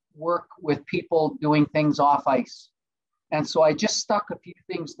work with people doing things off ice. And so I just stuck a few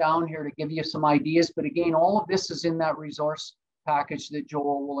things down here to give you some ideas. But again, all of this is in that resource package that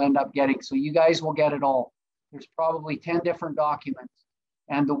Joel will end up getting. So you guys will get it all. There's probably 10 different documents.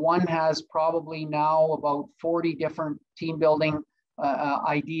 And the one has probably now about 40 different team building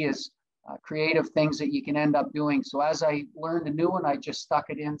ideas, creative things that you can end up doing. So as I learned a new one, I just stuck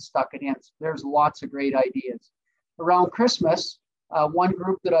it in. So there's lots of great ideas. Around Christmas, one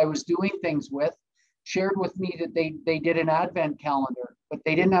group that I was doing things with shared with me that they did an advent calendar, but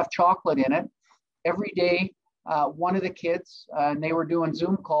they didn't have chocolate in it. Every day, one of the kids, and they were doing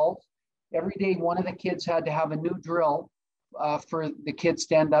Zoom calls, every day one of the kids had to have a new drill for the kids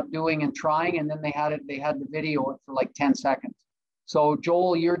to end up doing and trying, and then they had the video for like 10 seconds. So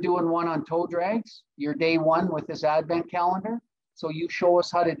Joel, you're doing one on toe drags, your day one with this advent calendar. So you show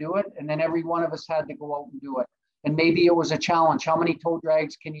us how to do it, and then every one of us had to go out and do it. And maybe it was a challenge. How many toe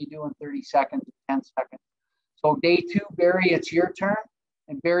drags can you do in 30 seconds, 10 seconds? So day two, Barry, it's your turn.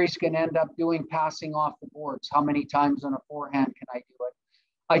 And Barry's going to end up doing passing off the boards. How many times on a forehand can I do it?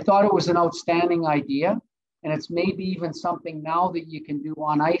 I thought it was an outstanding idea. And it's maybe even something now that you can do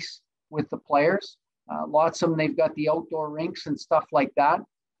on ice with the players. Lots of them, they've got the outdoor rinks and stuff like that.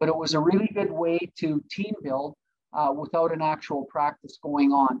 But it was a really good way to team build without an actual practice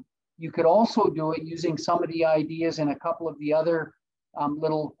going on. You could also do it using some of the ideas in a couple of the other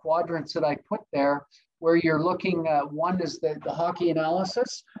little quadrants that I put there, where you're looking at one is the hockey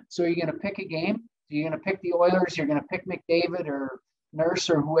analysis. So you're going to pick a game. You're going to pick the Oilers. You're going to pick McDavid or Nurse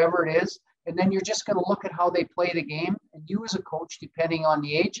or whoever it is. And then you're just going to look at how they play the game. And you as a coach, depending on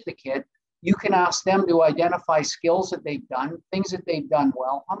the age of the kid, you can ask them to identify skills that they've done, things that they've done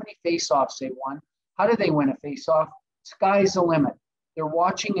well, how many face-offs they won, how do they win a face-off. Sky's the limit. They're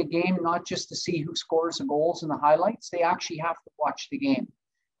watching a game not just to see who scores the goals and the highlights. They actually have to watch the game.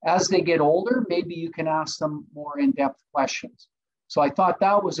 As they get older, maybe you can ask them more in-depth questions. So I thought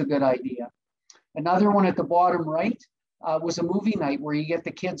that was a good idea. Another one at the bottom right was a movie night where you get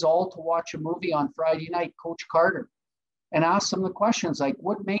the kids all to watch a movie on Friday night, Coach Carter, and ask them the questions like,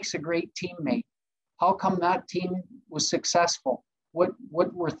 what makes a great teammate? How come that team was successful? What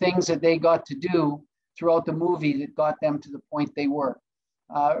were things that they got to do throughout the movie that got them to the point they were?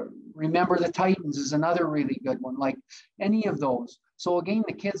 Remember the Titans is another really good one, like any of those. So again,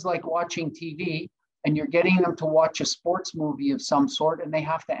 the kids like watching TV, and you're getting them to watch a sports movie of some sort, and they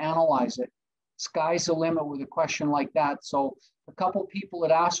have to analyze it. Sky's the limit with a question like that. So a couple people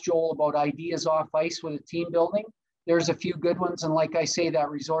had asked Joel about ideas off ice with a team building. There's a few good ones. And like I say, that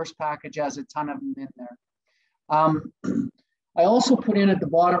resource package has a ton of them in there. I also put in at the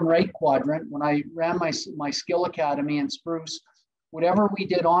bottom right quadrant, when I ran my skill academy in Spruce, whatever we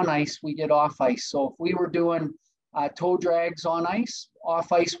did on ice, we did off ice. So if we were doing toe drags on ice,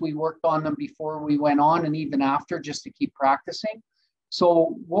 off ice, we worked on them before we went on and even after, just to keep practicing.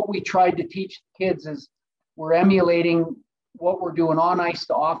 So what we tried to teach the kids is we're emulating what we're doing on ice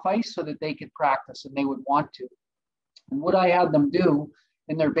to off ice so that they could practice and they would want to. And what I had them do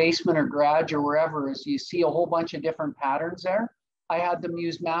in their basement or garage or wherever is you see a whole bunch of different patterns there. I had them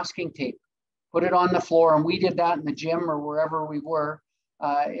use masking tape, put it on the floor. And we did that in the gym or wherever we were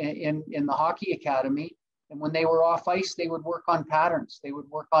in the hockey academy. And when they were off ice, they would work on patterns. They would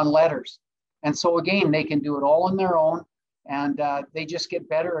work on letters. And so again, they can do it all on their own. And they just get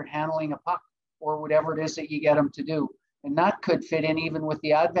better at handling a puck or whatever it is that you get them to do. And that could fit in even with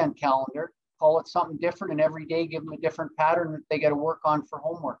the advent calendar. Call it something different, and every day give them a different pattern that they got to work on for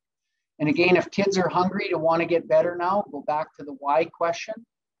homework. And again, if kids are hungry to want to get better now, go back to the why question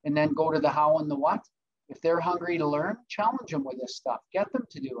and then go to the how and the what. If they're hungry to learn, challenge them with this stuff. Get them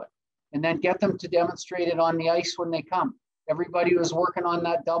to do it. And then get them to demonstrate it on the ice when they come. Everybody who's working on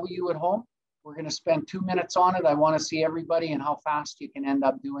that W at home, we're going to spend 2 minutes on it. I want to see everybody and how fast you can end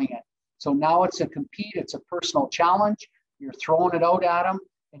up doing it. So now it's a compete. It's a personal challenge. You're throwing it out at them,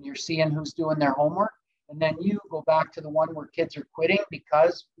 and you're seeing who's doing their homework. And then you go back to the one where kids are quitting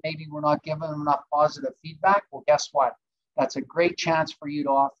because maybe we're not giving them enough positive feedback. Well, guess what? That's a great chance for you to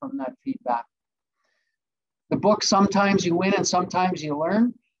offer them that feedback. The book, Sometimes You Win and Sometimes You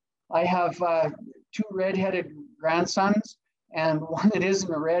Learn. I have 2 redheaded grandsons, and one that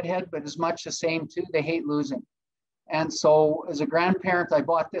isn't a redhead, but is much the same too. They hate losing. And so as a grandparent, I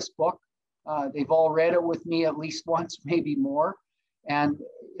bought this book. They've all read it with me at least once, maybe more. And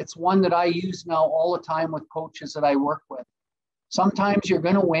it's one that I use now all the time with coaches that I work with. Sometimes you're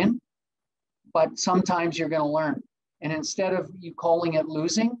going to win, but sometimes you're going to learn. And instead of you calling it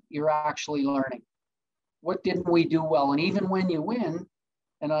losing, you're actually learning. What didn't we do well? And even when you win,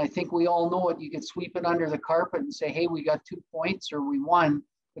 and I think we all know it, you could sweep it under the carpet and say, hey, we got 2 points or we won,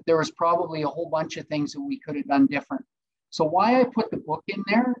 but there was probably a whole bunch of things that we could have done different. So why I put the book in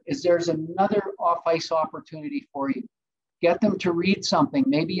there is there's another off-ice opportunity for you. Get them to read something.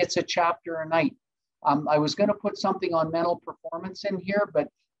 Maybe it's a chapter a night. I was going to put something on mental performance in here, but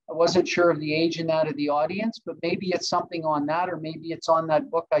I wasn't sure of the age and that of the audience, but maybe it's something on that, or maybe it's on that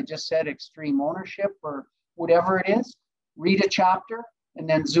book I just said, Extreme Ownership, or whatever it is. Read a chapter and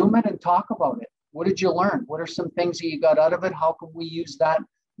then zoom it and talk about it. What did you learn? What are some things that you got out of it? How can we use that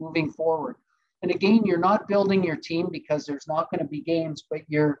moving forward? And again, you're not building your team because there's not going to be games, but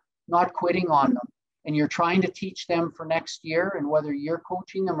you're not quitting on them. And you're trying to teach them for next year. And whether you're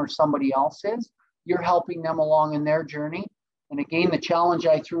coaching them or somebody else is, you're helping them along in their journey. And again, the challenge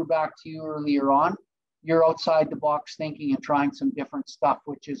I threw back to you earlier on, you're outside the box thinking and trying some different stuff,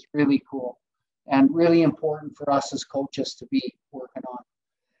 which is really cool and really important for us as coaches to be working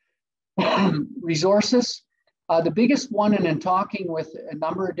on. Resources. The biggest one, and in talking with a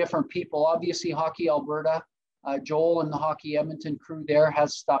number of different people, obviously Hockey Alberta, Joel and the Hockey Edmonton crew there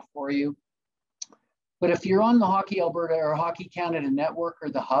has stuff for you. But if you're on the Hockey Alberta or Hockey Canada Network or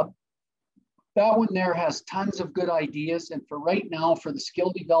the Hub, that one there has tons of good ideas. And for right now, for the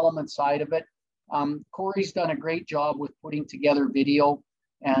skill development side of it, Corey's done a great job with putting together video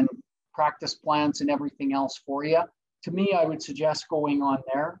and practice plans and everything else for you. To me, I would suggest going on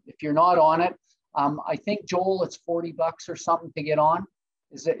there. If you're not on it, I think, Joel, it's $40 or something to get on.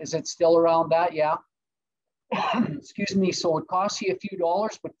 Is it still around that? Yeah. Excuse me. So it costs you a few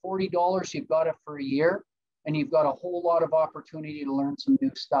dollars, but $40, you've got it for a year, and you've got a whole lot of opportunity to learn some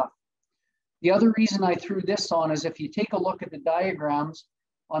new stuff. The other reason I threw this on is if you take a look at the diagrams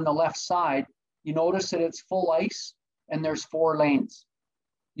on the left side, you notice that it's full ice and there's 4 lanes.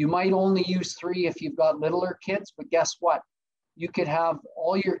 You might only use 3 if you've got littler kids, but guess what? You could have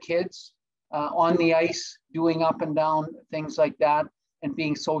all your kids on the ice doing up and down, things like that, and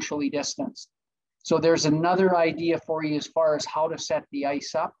being socially distanced. So there's another idea for you as far as how to set the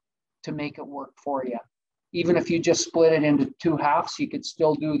ice up to make it work for you. Even if you just split it into 2 halves, you could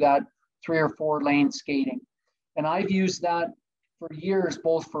still do that 3 or 4 lane skating. And I've used that for years,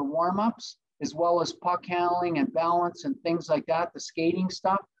 both for warm-ups as well as puck handling and balance and things like that, the skating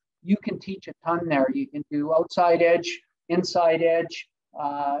stuff. You can teach a ton there. You can do outside edge, inside edge,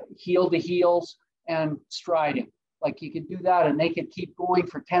 heel to heels, and striding. Like you could do that and they could keep going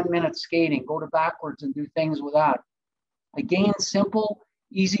for 10 minutes skating, go to backwards and do things with that. Again, simple,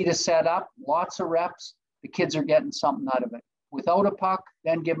 easy to set up, lots of reps. The kids are getting something out of it. Without a puck,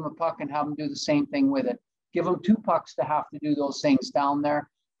 then give them a puck and have them do the same thing with it. Give them 2 pucks to have to do those things down there.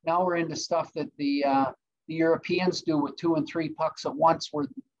 Now we're into stuff that the Europeans do with 2 and 3 pucks at once, where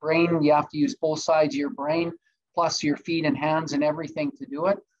the brain, you have to use both sides of your brain, plus your feet and hands and everything to do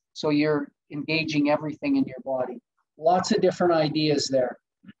it. So you're engaging everything in your body. Lots of different ideas there.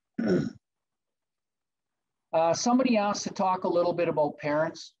 Somebody asked to talk a little bit about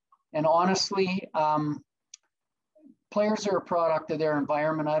parents. And honestly, players are a product of their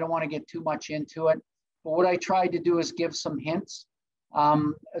environment. I don't want to get too much into it. But what I tried to do is give some hints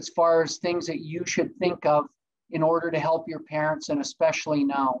as far as things that you should think of in order to help your parents, and especially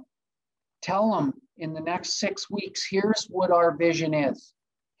now. Tell them in the next 6 weeks, here's what our vision is.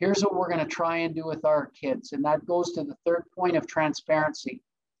 Here's what we're going to try and do with our kids. And that goes to the third point of transparency.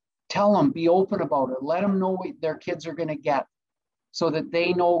 Tell them, be open about it. Let them know what their kids are going to get so that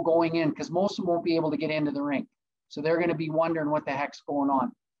they know going in, because most of them won't be able to get into the rink. So they're going to be wondering what the heck's going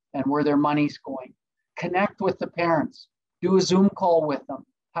on and where their money's going. Connect with the parents. Do a Zoom call with them.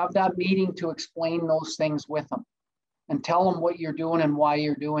 Have that meeting to explain those things with them. And tell them what you're doing and why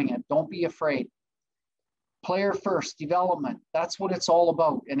you're doing it. Don't be afraid. Player first, development. That's what it's all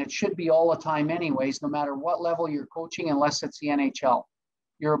about. And it should be all the time anyways, no matter what level you're coaching, unless it's the NHL.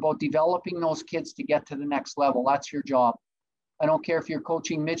 You're about developing those kids to get to the next level. That's your job. I don't care if you're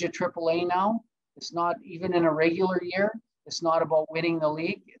coaching midget AAA now. It's not even in a regular year. It's not about winning the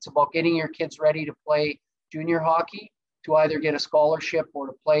league. It's about getting your kids ready to play junior hockey, to either get a scholarship or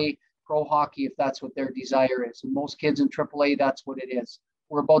to play pro hockey if that's what their desire is. And most kids in AAA, that's what it is.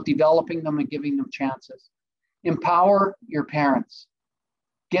 We're about developing them and giving them chances. Empower your parents.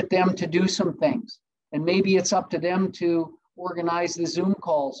 Get them to do some things. And maybe it's up to them to organize the Zoom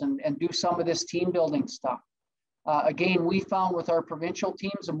calls and do some of this team building stuff. Again, we found with our provincial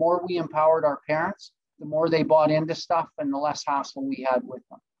teams, the more we empowered our parents, the more they bought into stuff and the less hassle we had with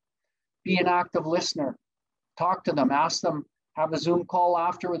them. Be an active listener. Talk to them, ask them, have a Zoom call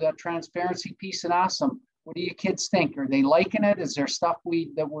after with that transparency piece and ask them, what do you kids think? Are they liking it? Is there stuff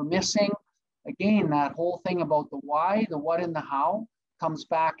that we're missing? Again, that whole thing about the why, the what, and the how comes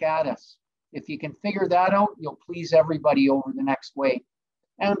back at us. If you can figure that out, you'll please everybody over the next way.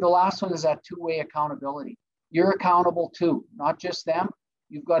 And the last one is that two-way accountability. You're accountable too, not just them.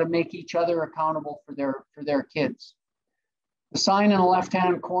 You've got to make each other accountable for their kids. The sign in the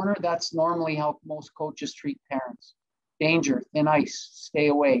left-hand corner, that's normally how most coaches treat parents. Danger, thin ice, stay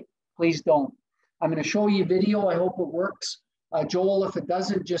away. Please don't. I'm going to show you video. I hope it works. Joel, if it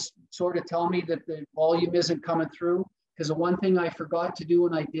doesn't, just sort of tell me that the volume isn't coming through, because the one thing I forgot to do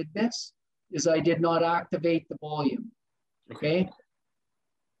when I did this is I did not activate the volume. Okay?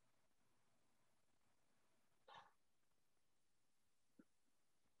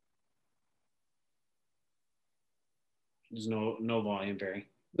 There's no volume, Barry.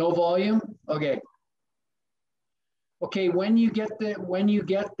 No volume? Okay. Okay, when you get this, when you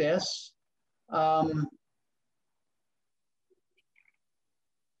get the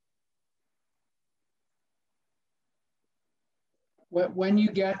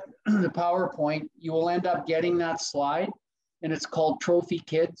PowerPoint, you will end up getting that slide, and it's called Trophy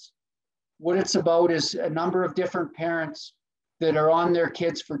Kids. What it's about is a number of different parents that are on their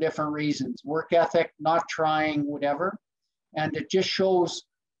kids for different reasons, work ethic, not trying, whatever. And it just shows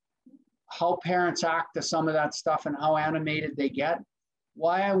how parents act to some of that stuff and how animated they get.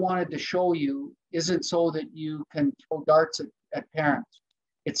 Why I wanted to show you isn't so that you can throw darts at parents.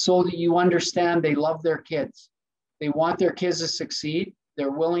 It's so that you understand they love their kids. They want their kids to succeed. They're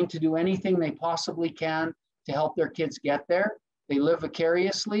willing to do anything they possibly can to help their kids get there. They live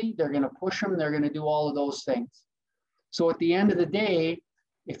vicariously. They're going to push them. They're going to do all of those things. So at the end of the day,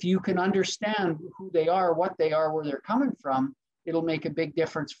 if you can understand who they are, what they are, where they're coming from, it'll make a big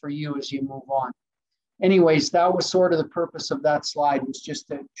difference for you as you move on. Anyways, that was sort of the purpose of that slide, was just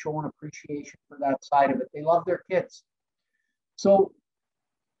to show an appreciation for that side of it. They love their kids. So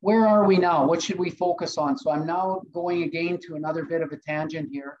where are we now? What should we focus on? So I'm now going again to another bit of a tangent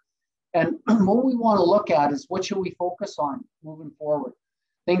here. And what we want to look at is, what should we focus on moving forward?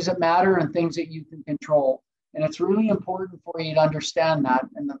 Things that matter and things that you can control. And it's really important for you to understand that.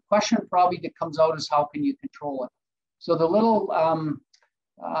 And the question probably that comes out is, how can you control it? So the little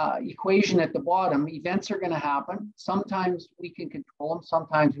equation at the bottom, events are going to happen. Sometimes we can control them,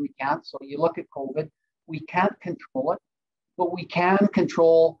 sometimes we can't. So you look at COVID, we can't control it, but we can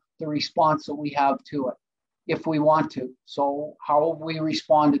control the response that we have to it if we want to. So how have we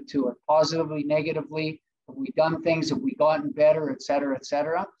responded to it? Positively, negatively? Have we done things? Have we gotten better, et cetera, et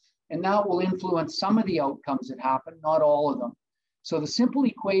cetera? And that will influence some of the outcomes that happen, not all of them. So the simple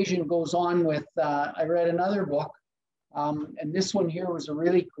equation goes on with, I read another book, and this one here was a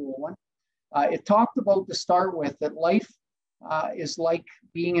really cool one. It talked about, to start with, that life is like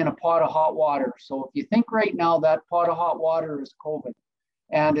being in a pot of hot water. So if you think right now, that pot of hot water is COVID,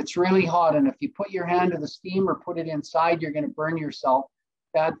 and it's really hot. And if you put your hand to the steam or put it inside, you're going to burn yourself.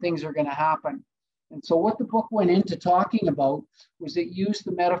 Bad things are going to happen. And so what the book went into talking about was, it used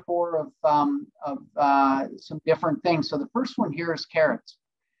the metaphor of some different things. So the first one here is carrots.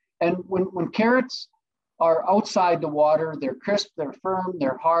 And when carrots are outside the water, they're crisp, they're firm,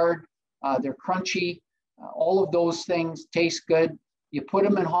 they're hard, they're crunchy, all of those things taste good. You put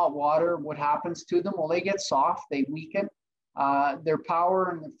them in hot water, what happens to them? Well, they get soft, they weaken. Their power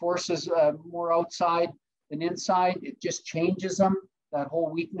and the force is more outside than inside. It just changes them, that whole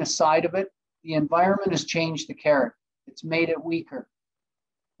weakness side of it. The environment has changed the carrot. It's made it weaker.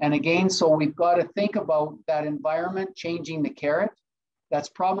 And again, so we've got to think about that environment changing the carrot. That's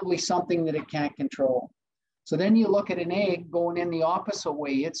probably something that it can't control. So then you look at an egg going in the opposite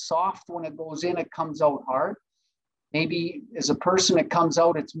way. It's soft when it goes in, it comes out hard. Maybe as a person, it comes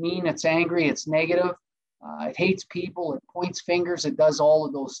out, it's mean, it's angry, it's negative, it hates people, it points fingers, it does all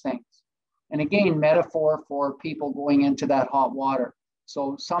of those things. And again, metaphor for people going into that hot water.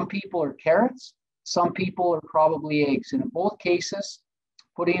 So some people are carrots, some people are probably eggs. And in both cases,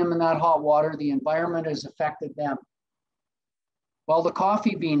 putting them in that hot water, the environment has affected them. Well, the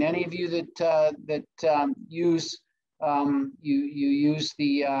coffee bean, any of you that use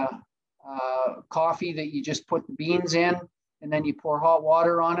the coffee that you just put the beans in, and then you pour hot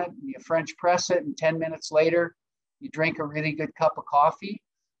water on it, and you French press it, and 10 minutes later, you drink a really good cup of coffee.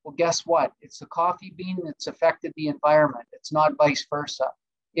 Well, guess what? It's the coffee bean that's affected the environment. It's not vice versa.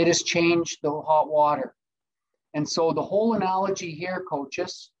 It has changed the hot water. And so the whole analogy here,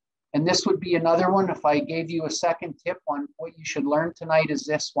 coaches, and this would be another one, if I gave you a second tip on what you should learn tonight, is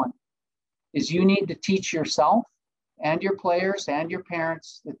this one, is you need to teach yourself and your players and your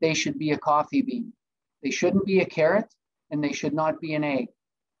parents that they should be a coffee bean. They shouldn't be a carrot, and they should not be an egg.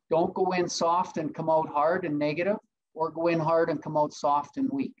 Don't go in soft and come out hard and negative, or go in hard and come out soft and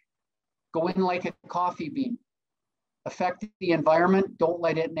weak. Go in like a coffee bean. Affect the environment. Don't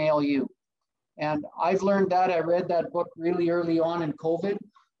let it nail you. And I've learned that. I read that book really early on in COVID,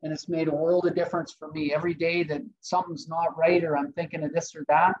 and it's made a world of difference for me. Every day that something's not right, or I'm thinking of this or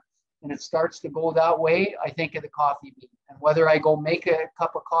that, and it starts to go that way, I think of the coffee bean. And whether I go make a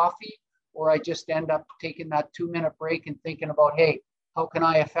cup of coffee, or I just end up taking that 2-minute break and thinking about, hey, how can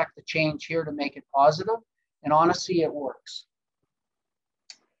I affect the change here to make it positive? And honestly, it works.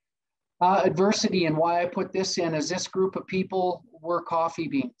 Adversity, and why I put this in is this group of people were coffee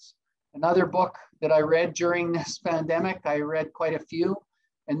beans. Another book that I read during this pandemic, I read quite a few,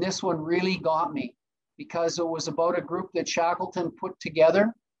 and this one really got me because it was about a group that Shackleton put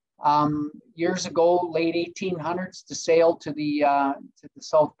together years ago, late 1800s, to sail to the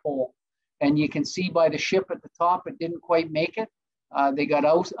South Pole. And you can see by the ship at the top, it didn't quite make it. They got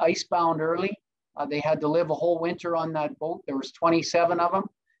icebound early. They had to live a whole winter on that boat. There was 27 of them.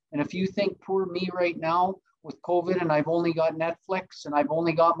 And if you think poor me right now with COVID, and I've only got Netflix and I've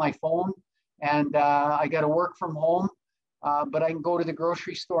only got my phone, and I got to work from home, but I can go to the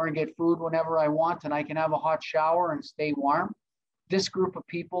grocery store and get food whenever I want, and I can have a hot shower and stay warm. This group of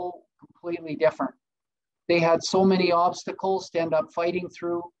people, completely different. They had so many obstacles to end up fighting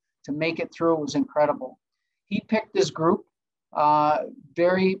through to make it through. It was incredible. He picked this group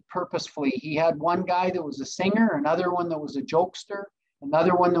very purposefully. He had one guy that was a singer, another one that was a jokester,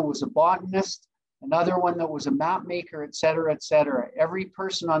 another one that was a botanist, another one that was a map maker, et cetera, et cetera. Every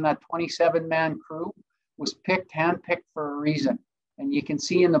person on that 27-man crew was handpicked for a reason. And you can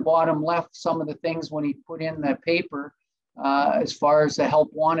see in the bottom left some of the things when he put in the paper as far as the help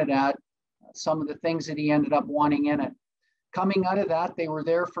wanted at, some of the things that he ended up wanting in it. Coming out of that, they were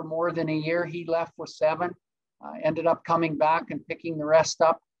there for more than a year. He left with 7, ended up coming back and picking the rest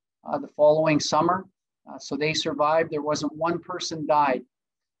up the following summer. So they survived. There wasn't one person died.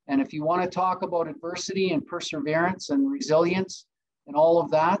 And if you want to talk about adversity and perseverance and resilience and all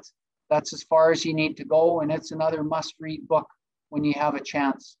of that, that's as far as you need to go. And it's another must-read book when you have a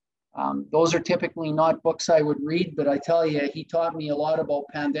chance. Those are typically not books I would read, but I tell you, he taught me a lot about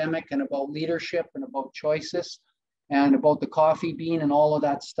pandemic and about leadership and about choices and about the coffee bean and all of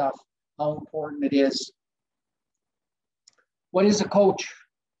that stuff, how important it is. What is a coach?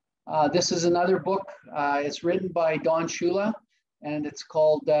 This is another book. It's written by Don Shula, and it's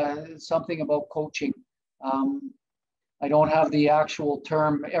called something about coaching. I don't have the actual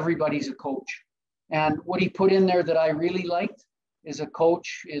term. Everybody's a coach. And what he put in there that I really liked is a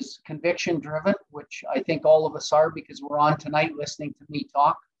coach is conviction driven, which I think all of us are because we're on tonight listening to me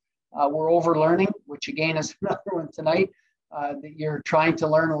talk. We're overlearning, which again is another one tonight, that you're trying to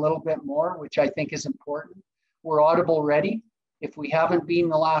learn a little bit more, which I think is important. We're audible ready. If we haven't been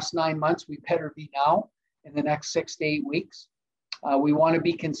the last 9 months, we better be now in the next 6 to 8 weeks. We want to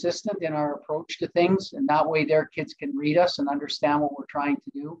be consistent in our approach to things, and that way their kids can read us and understand what we're trying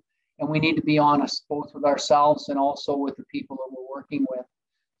to do. And we need to be honest, both with ourselves and also with the people that we're working with.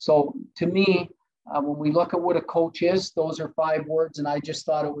 So to me, when we look at what a coach is, those are 5 words, and I just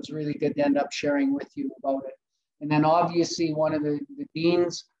thought it was really good to end up sharing with you about it. And then obviously one of the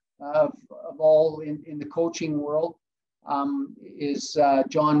deans of all in the coaching world is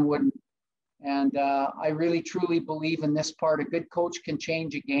John Wooden. And I really truly believe in this part. A good coach can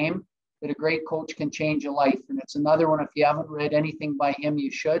change a game, but a great coach can change a life. And it's another one, if you haven't read anything by him,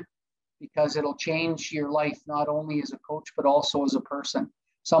 you should, because it'll change your life, not only as a coach, but also as a person.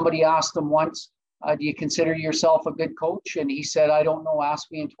 Somebody asked him once, do you consider yourself a good coach? And he said, I don't know,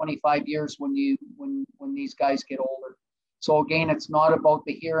 ask me in 25 years when these guys get older. So again, it's not about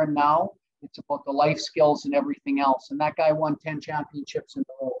the here and now, it's about the life skills and everything else. And that guy won 10 championships in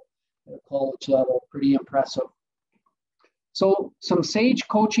a row at a college level, pretty impressive. So some sage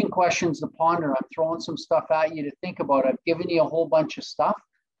coaching questions to ponder. I'm throwing some stuff at you to think about. I've given you a whole bunch of stuff.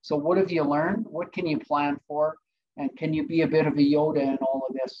 So what have you learned? What can you plan for? And can you be a bit of a Yoda in all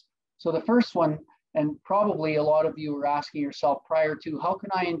of this? So the first one, and probably a lot of you are asking yourself prior to, how can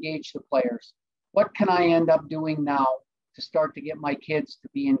I engage the players? What can I end up doing now to start to get my kids to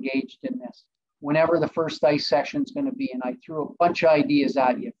be engaged in this? Whenever the first ice session is going to be. And I threw a bunch of ideas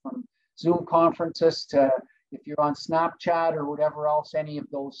at you, from Zoom conferences to if you're on Snapchat or whatever else, any of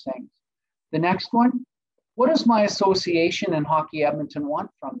those things. The next one, what does my association and Hockey Edmonton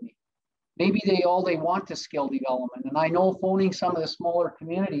want from me? Maybe all they want is skill development. And I know phoning some of the smaller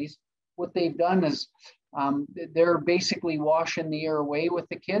communities, what they've done is they're basically washing the air away with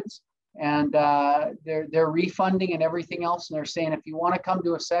the kids, and they're refunding and everything else. And they're saying, if you want to come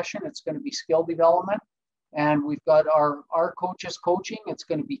to a session, it's going to be skill development. And we've got our coaches coaching. It's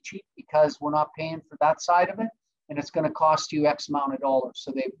going to be cheap because we're not paying for that side of it. and it's going to cost you X amount of dollars.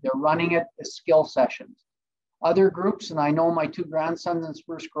 So they're running it as skill sessions. Other groups, and I know my two grandsons in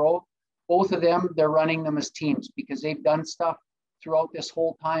Spruce Grove, both of them, they're running them as teams because they've done stuff throughout this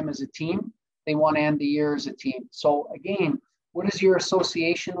whole time as a team. They want to end the year as a team. So again, what does your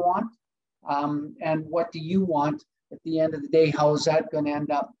association want? And what do you want at the end of the day? How is that going to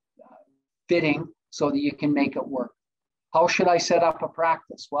end up fitting so that you can make it work? How should I set up a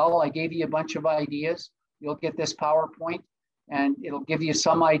practice? Well, I gave you a bunch of ideas. You'll get this PowerPoint and it'll give you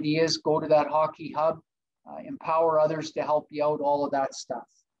some ideas. Go to that hockey hub, empower others to help you out, all of that stuff.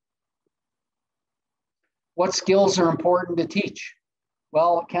 What skills are important to teach?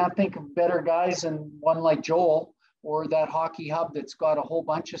 Well, I can't think of better guys than one like Joel or that hockey hub that's got a whole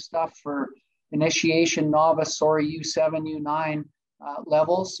bunch of stuff for initiation, novice, U7, U9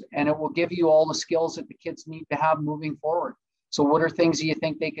 levels, and it will give you all the skills that the kids need to have moving forward. So what are things that you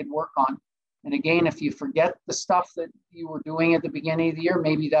think they could work on? And again, if you forget the stuff that you were doing at the beginning of the year,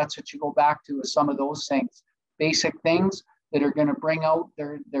 maybe that's what you go back to, is some of those things, basic things that are going to bring out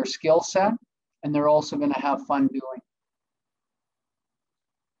their skill set, and they're also going to have fun doing.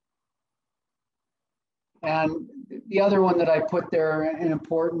 And the other one that I put there, an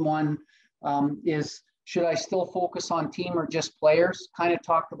important one, is should I still focus on team or just players? Kind of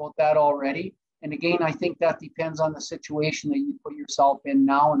talked about that already. And again, I think that depends on the situation that you put yourself in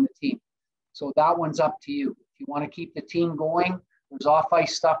now in the team. So that one's up to you. If you want to keep the team going, there's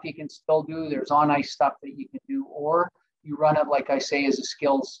off-ice stuff you can still do. There's on-ice stuff that you can do. Or you run it, like I say, as a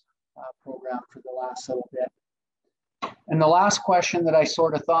skills program for the last little bit. And the last question that I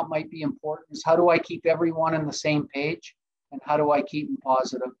sort of thought might be important is, how do I keep everyone on the same page? And how do I keep them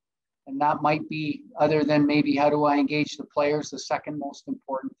positive? And that might be, other than maybe how do I engage the players, the second most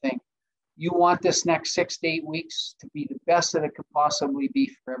important thing. You want this next 6 to 8 weeks to be the best that it could possibly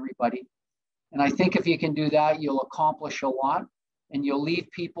be for everybody. And I think if you can do that, you'll accomplish a lot, and you'll leave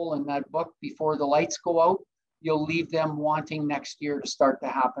people in that book before the lights go out. You'll leave them wanting next year to start to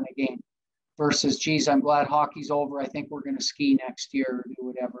happen again versus, geez, I'm glad hockey's over. I think we're going to ski next year or do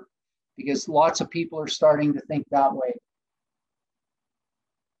whatever, because lots of people are starting to think that way.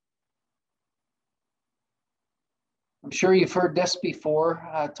 I'm sure you've heard this before,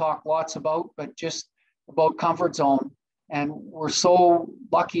 talk lots about, but just about comfort zone. And we're so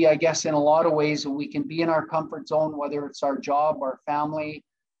lucky, I guess, in a lot of ways that we can be in our comfort zone, whether it's our job, our family,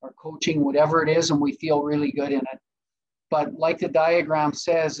 our coaching, whatever it is, and we feel really good in it. But like the diagram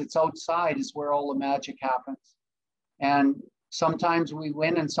says, it's outside is where all the magic happens. And sometimes we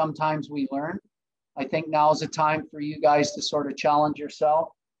win and sometimes we learn. I think now's the time for you guys to sort of challenge yourself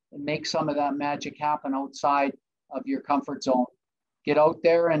and make some of that magic happen outside of your comfort zone. Get out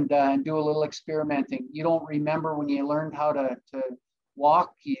there and do a little experimenting. You don't remember when you learned how to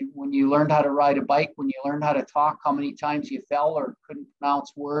walk, when you learned how to ride a bike, when you learned how to talk, how many times you fell or couldn't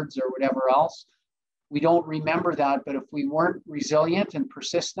pronounce words or whatever else. We don't remember that, but if we weren't resilient and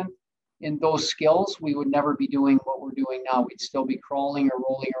persistent in those skills, we would never be doing what we're doing now. We'd still be crawling or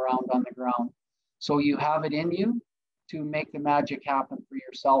rolling around on the ground. So you have it in you to make the magic happen for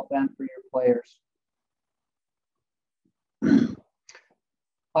yourself and for your players.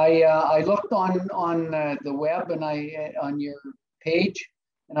 I looked on the web and on your page,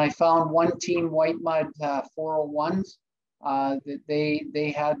 and I found one team, White Mud 401s, that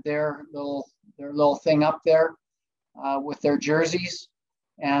they had their little thing up there with their jerseys,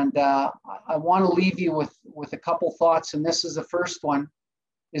 and I want to leave you with a couple thoughts. And this is the first one: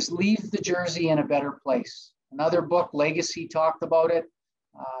 is leave the jersey in a better place. Another book, Legacy, talked about it.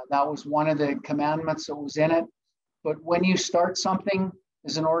 That was one of the commandments that was in it. But when you start something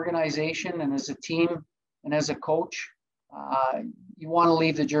as an organization and as a team and as a coach, you want to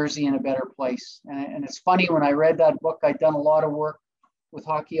leave the jersey in a better place. And it's funny, when I read that book, I'd done a lot of work with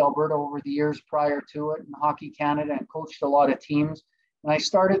Hockey Alberta over the years prior to it, and Hockey Canada, and coached a lot of teams. And I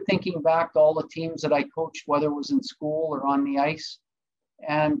started thinking back to all the teams that I coached, whether it was in school or on the ice,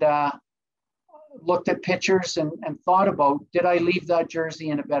 and looked at pictures and thought about, did I leave that jersey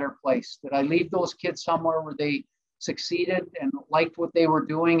in a better place? Did I leave those kids somewhere where they succeeded and liked what they were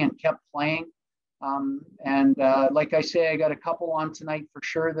doing and kept playing? Like I say, I got a couple on tonight for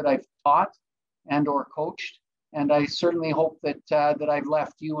sure that I've taught and or coached, and I certainly hope that that I've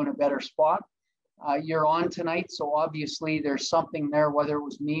left you in a better spot. You're on tonight, so obviously there's something there, whether it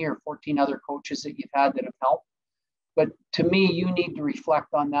was me or 14 other coaches that you've had that have helped. But to me, you need to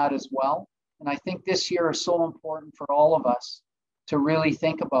reflect on that as well. And I think this year is so important for all of us to really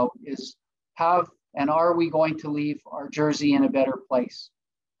think about, is are we going to leave our jersey in a better place?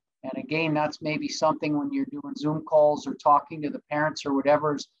 And again, that's maybe something when you're doing Zoom calls or talking to the parents or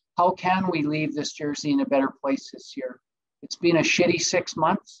whatever, is how can we leave this jersey in a better place this year? It's been a shitty 6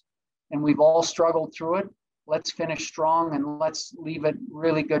 months and we've all struggled through it. Let's finish strong and let's leave it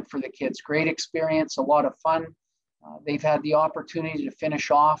really good for the kids. Great experience, a lot of fun. They've had the opportunity to finish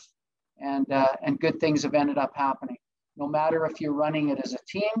off, and good things have ended up happening. No matter if you're running it as a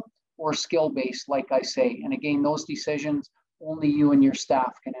team or skill-based, like I say. And again, those decisions only you and your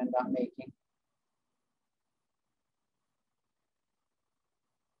staff can end up making.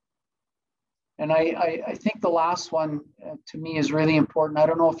 And I think the last one to me is really important. I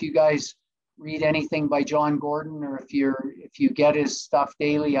don't know if you guys read anything by John Gordon, or if you get his stuff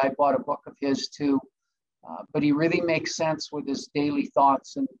daily. I bought a book of his too, but he really makes sense with his daily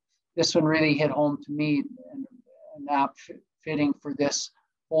thoughts. And this one really hit home to me, and that fitting for this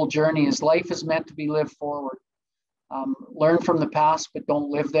whole journey is life is meant to be lived forward. Learn from the past, but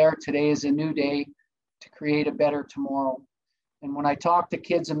don't live there. Today is a new day to create a better tomorrow. And when I talk to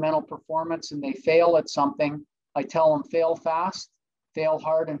kids in mental performance and they fail at something, I tell them fail fast, fail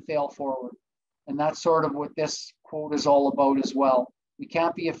hard, and fail forward. And that's sort of what this quote is all about as well. We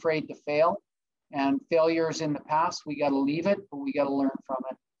can't be afraid to fail, and failure is in the past. We got to leave it, but we got to learn from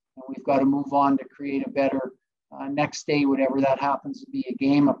it. And we've got to move on to create a better next day, whatever that happens to be, a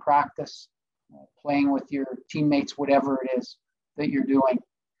game, a practice, playing with your teammates, whatever it is that you're doing.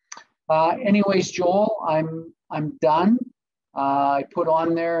 Anyways, Joel, I'm done. I put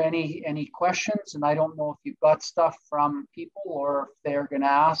on there any questions, and I don't know if you've got stuff from people or if they're going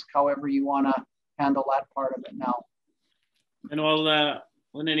to ask, however you want to handle that part of it now. And I'll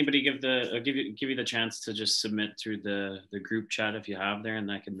when anybody give you the chance to just submit through the group chat if you have there,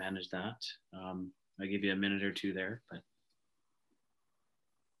 and I can manage that. I'll give you a minute or two there, but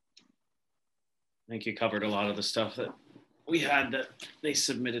I think you covered a lot of the stuff that we had that they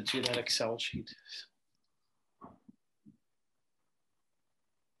submitted to that Excel sheet.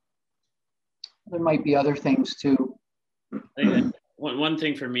 There might be other things too. One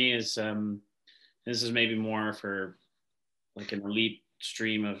thing for me is, this is maybe more for like an elite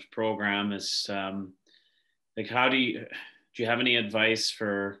stream of program, is like, how do you have any advice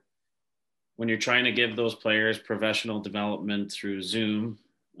for when you're trying to give those players professional development through Zoom,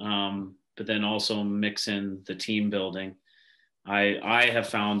 but then also mix in the team building? I have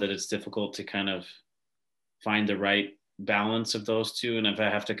found that it's difficult to kind of find the right balance of those two. And if I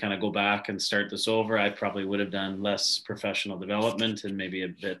have to kind of go back and start this over, I probably would have done less professional development and maybe a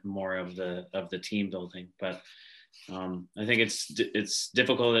bit more of the team building. But I think it's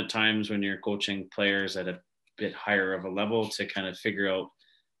difficult at times when you're coaching players at a bit higher of a level to kind of figure out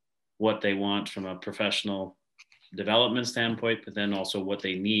what they want from a professional development standpoint, but then also what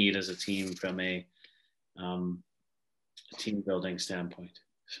they need as a team from a team building standpoint.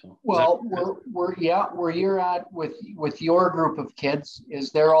 So, well, where you're at with your group of kids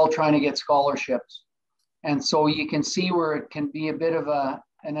is they're all trying to get scholarships, and so you can see where it can be a bit of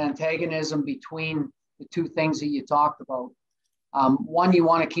an antagonism between the two things that you talked about. One, you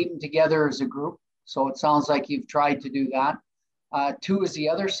want to keep them together as a group, so it sounds like you've tried to do that. Two is the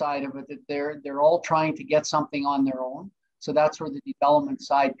other side of it, that they're all trying to get something on their own, so that's where the development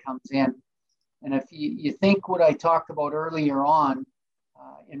side comes in. And if you think what I talked about earlier on,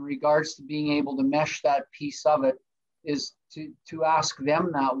 in regards to being able to mesh that piece of it, is to ask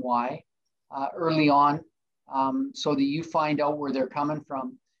them that why early on, so that you find out where they're coming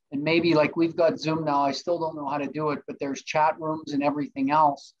from. And maybe like we've got Zoom now, I still don't know how to do it, but there's chat rooms and everything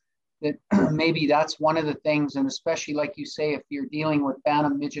else that maybe that's one of the things. And especially like you say, if you're dealing with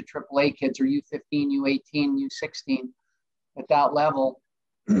Bantam midget AAA kids or U15, U18, U16 at that level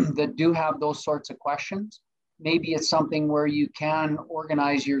that do have those sorts of questions, maybe it's something where you can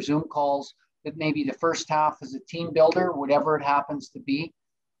organize your Zoom calls that maybe the first half is a team builder, whatever it happens to be.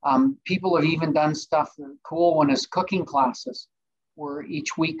 People have even done stuff, the cool one is cooking classes, where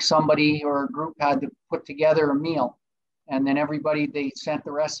each week somebody or a group had to put together a meal. And then they sent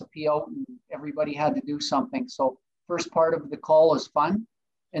the recipe out and everybody had to do something. So first part of the call is fun.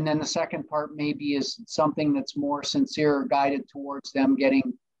 And then the second part maybe is something that's more sincere or guided towards them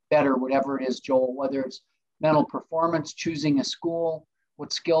getting better, whatever it is, Joel, whether it's mental performance, choosing a school,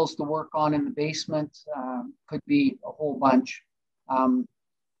 what skills to work on in the basement, could be a whole bunch.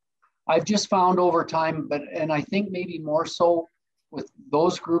 I've just found over time, and I think maybe more so with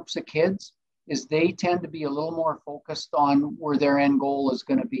those groups of kids, is they tend to be a little more focused on where their end goal is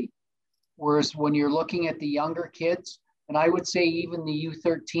going to be. Whereas when you're looking at the younger kids, and I would say even the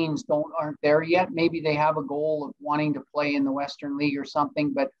U13s aren't there yet. Maybe they have a goal of wanting to play in the Western League or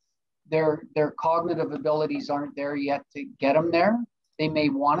something, but their cognitive abilities aren't there yet to get them there. They may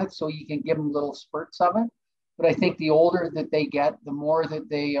want it, so you can give them little spurts of it. But I think the older that they get, the more that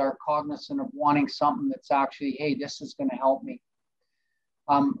they are cognizant of wanting something that's actually, hey, this is going to help me.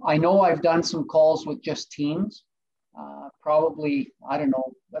 I know I've done some calls with just teams, probably, I don't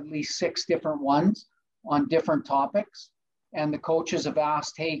know, at least 6 different ones on different topics. And the coaches have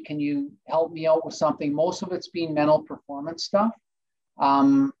asked, hey, can you help me out with something? Most of it's been mental performance stuff.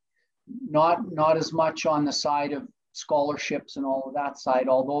 Not as much on the side of scholarships and all of that side,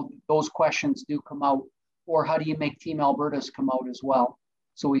 although those questions do come out. Or how do you make Team Alberta's come out as well?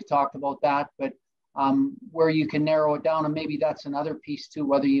 So we've talked about that, but where you can narrow it down, and maybe that's another piece too,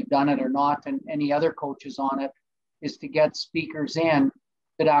 whether you've done it or not, and any other coaches on it, is to get speakers in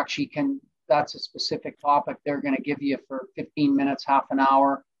that actually can, that's a specific topic they're going to give you for 15 minutes, half an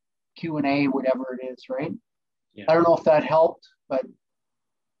hour, Q&A, whatever it is, right? Yeah. I don't know if that helped, but.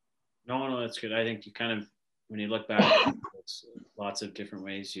 No, that's good. I think you kind of, when you look back, it's lots of different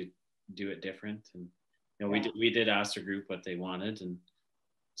ways you do it different. And, you know, we did ask the group what they wanted, and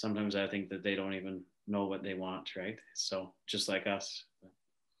sometimes I think that they don't even know what they want, right? So just like us.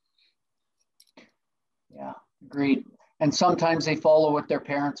 Yeah, agreed. And sometimes they follow what their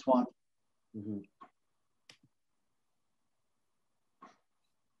parents want. Mm-hmm.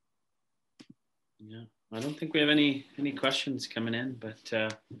 Yeah, I don't think we have any questions coming in,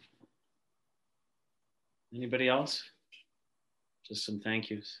 but anybody else? Just some thank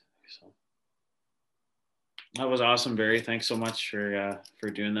yous. So that was awesome, Barry. Thanks so much for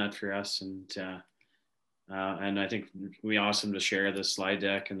doing that for us, and I think it'd be awesome to share the slide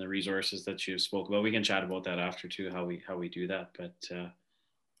deck and the resources that you spoke about. We can chat about that after too, how we do that. But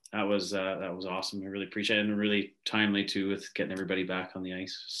that was awesome. I really appreciate it, and really timely too with getting everybody back on the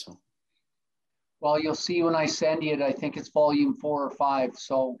ice. So. Well, you'll see when I send you it, I think it's volume 4 or 5.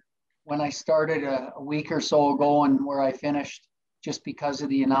 So when I started a week or so ago and where I finished, just because of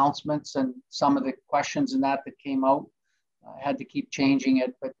the announcements and some of the questions and that came out, I had to keep changing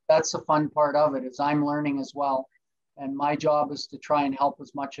it. But that's the fun part of it, is I'm learning as well. And my job is to try and help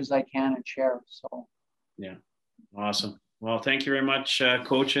as much as I can and share. So. Yeah, awesome. Well, thank you very much,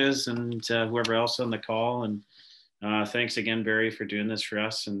 coaches and whoever else on the call. And thanks again, Barry, for doing this for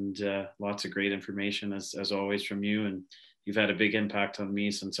us, and lots of great information as always from you. And you've had a big impact on me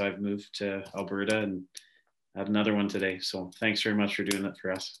since I've moved to Alberta, and had another one today. So thanks very much for doing that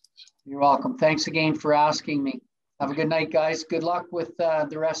for us. You're welcome. Thanks again for asking me. Have a good night, guys. Good luck with the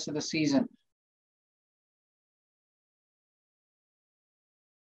rest of the season.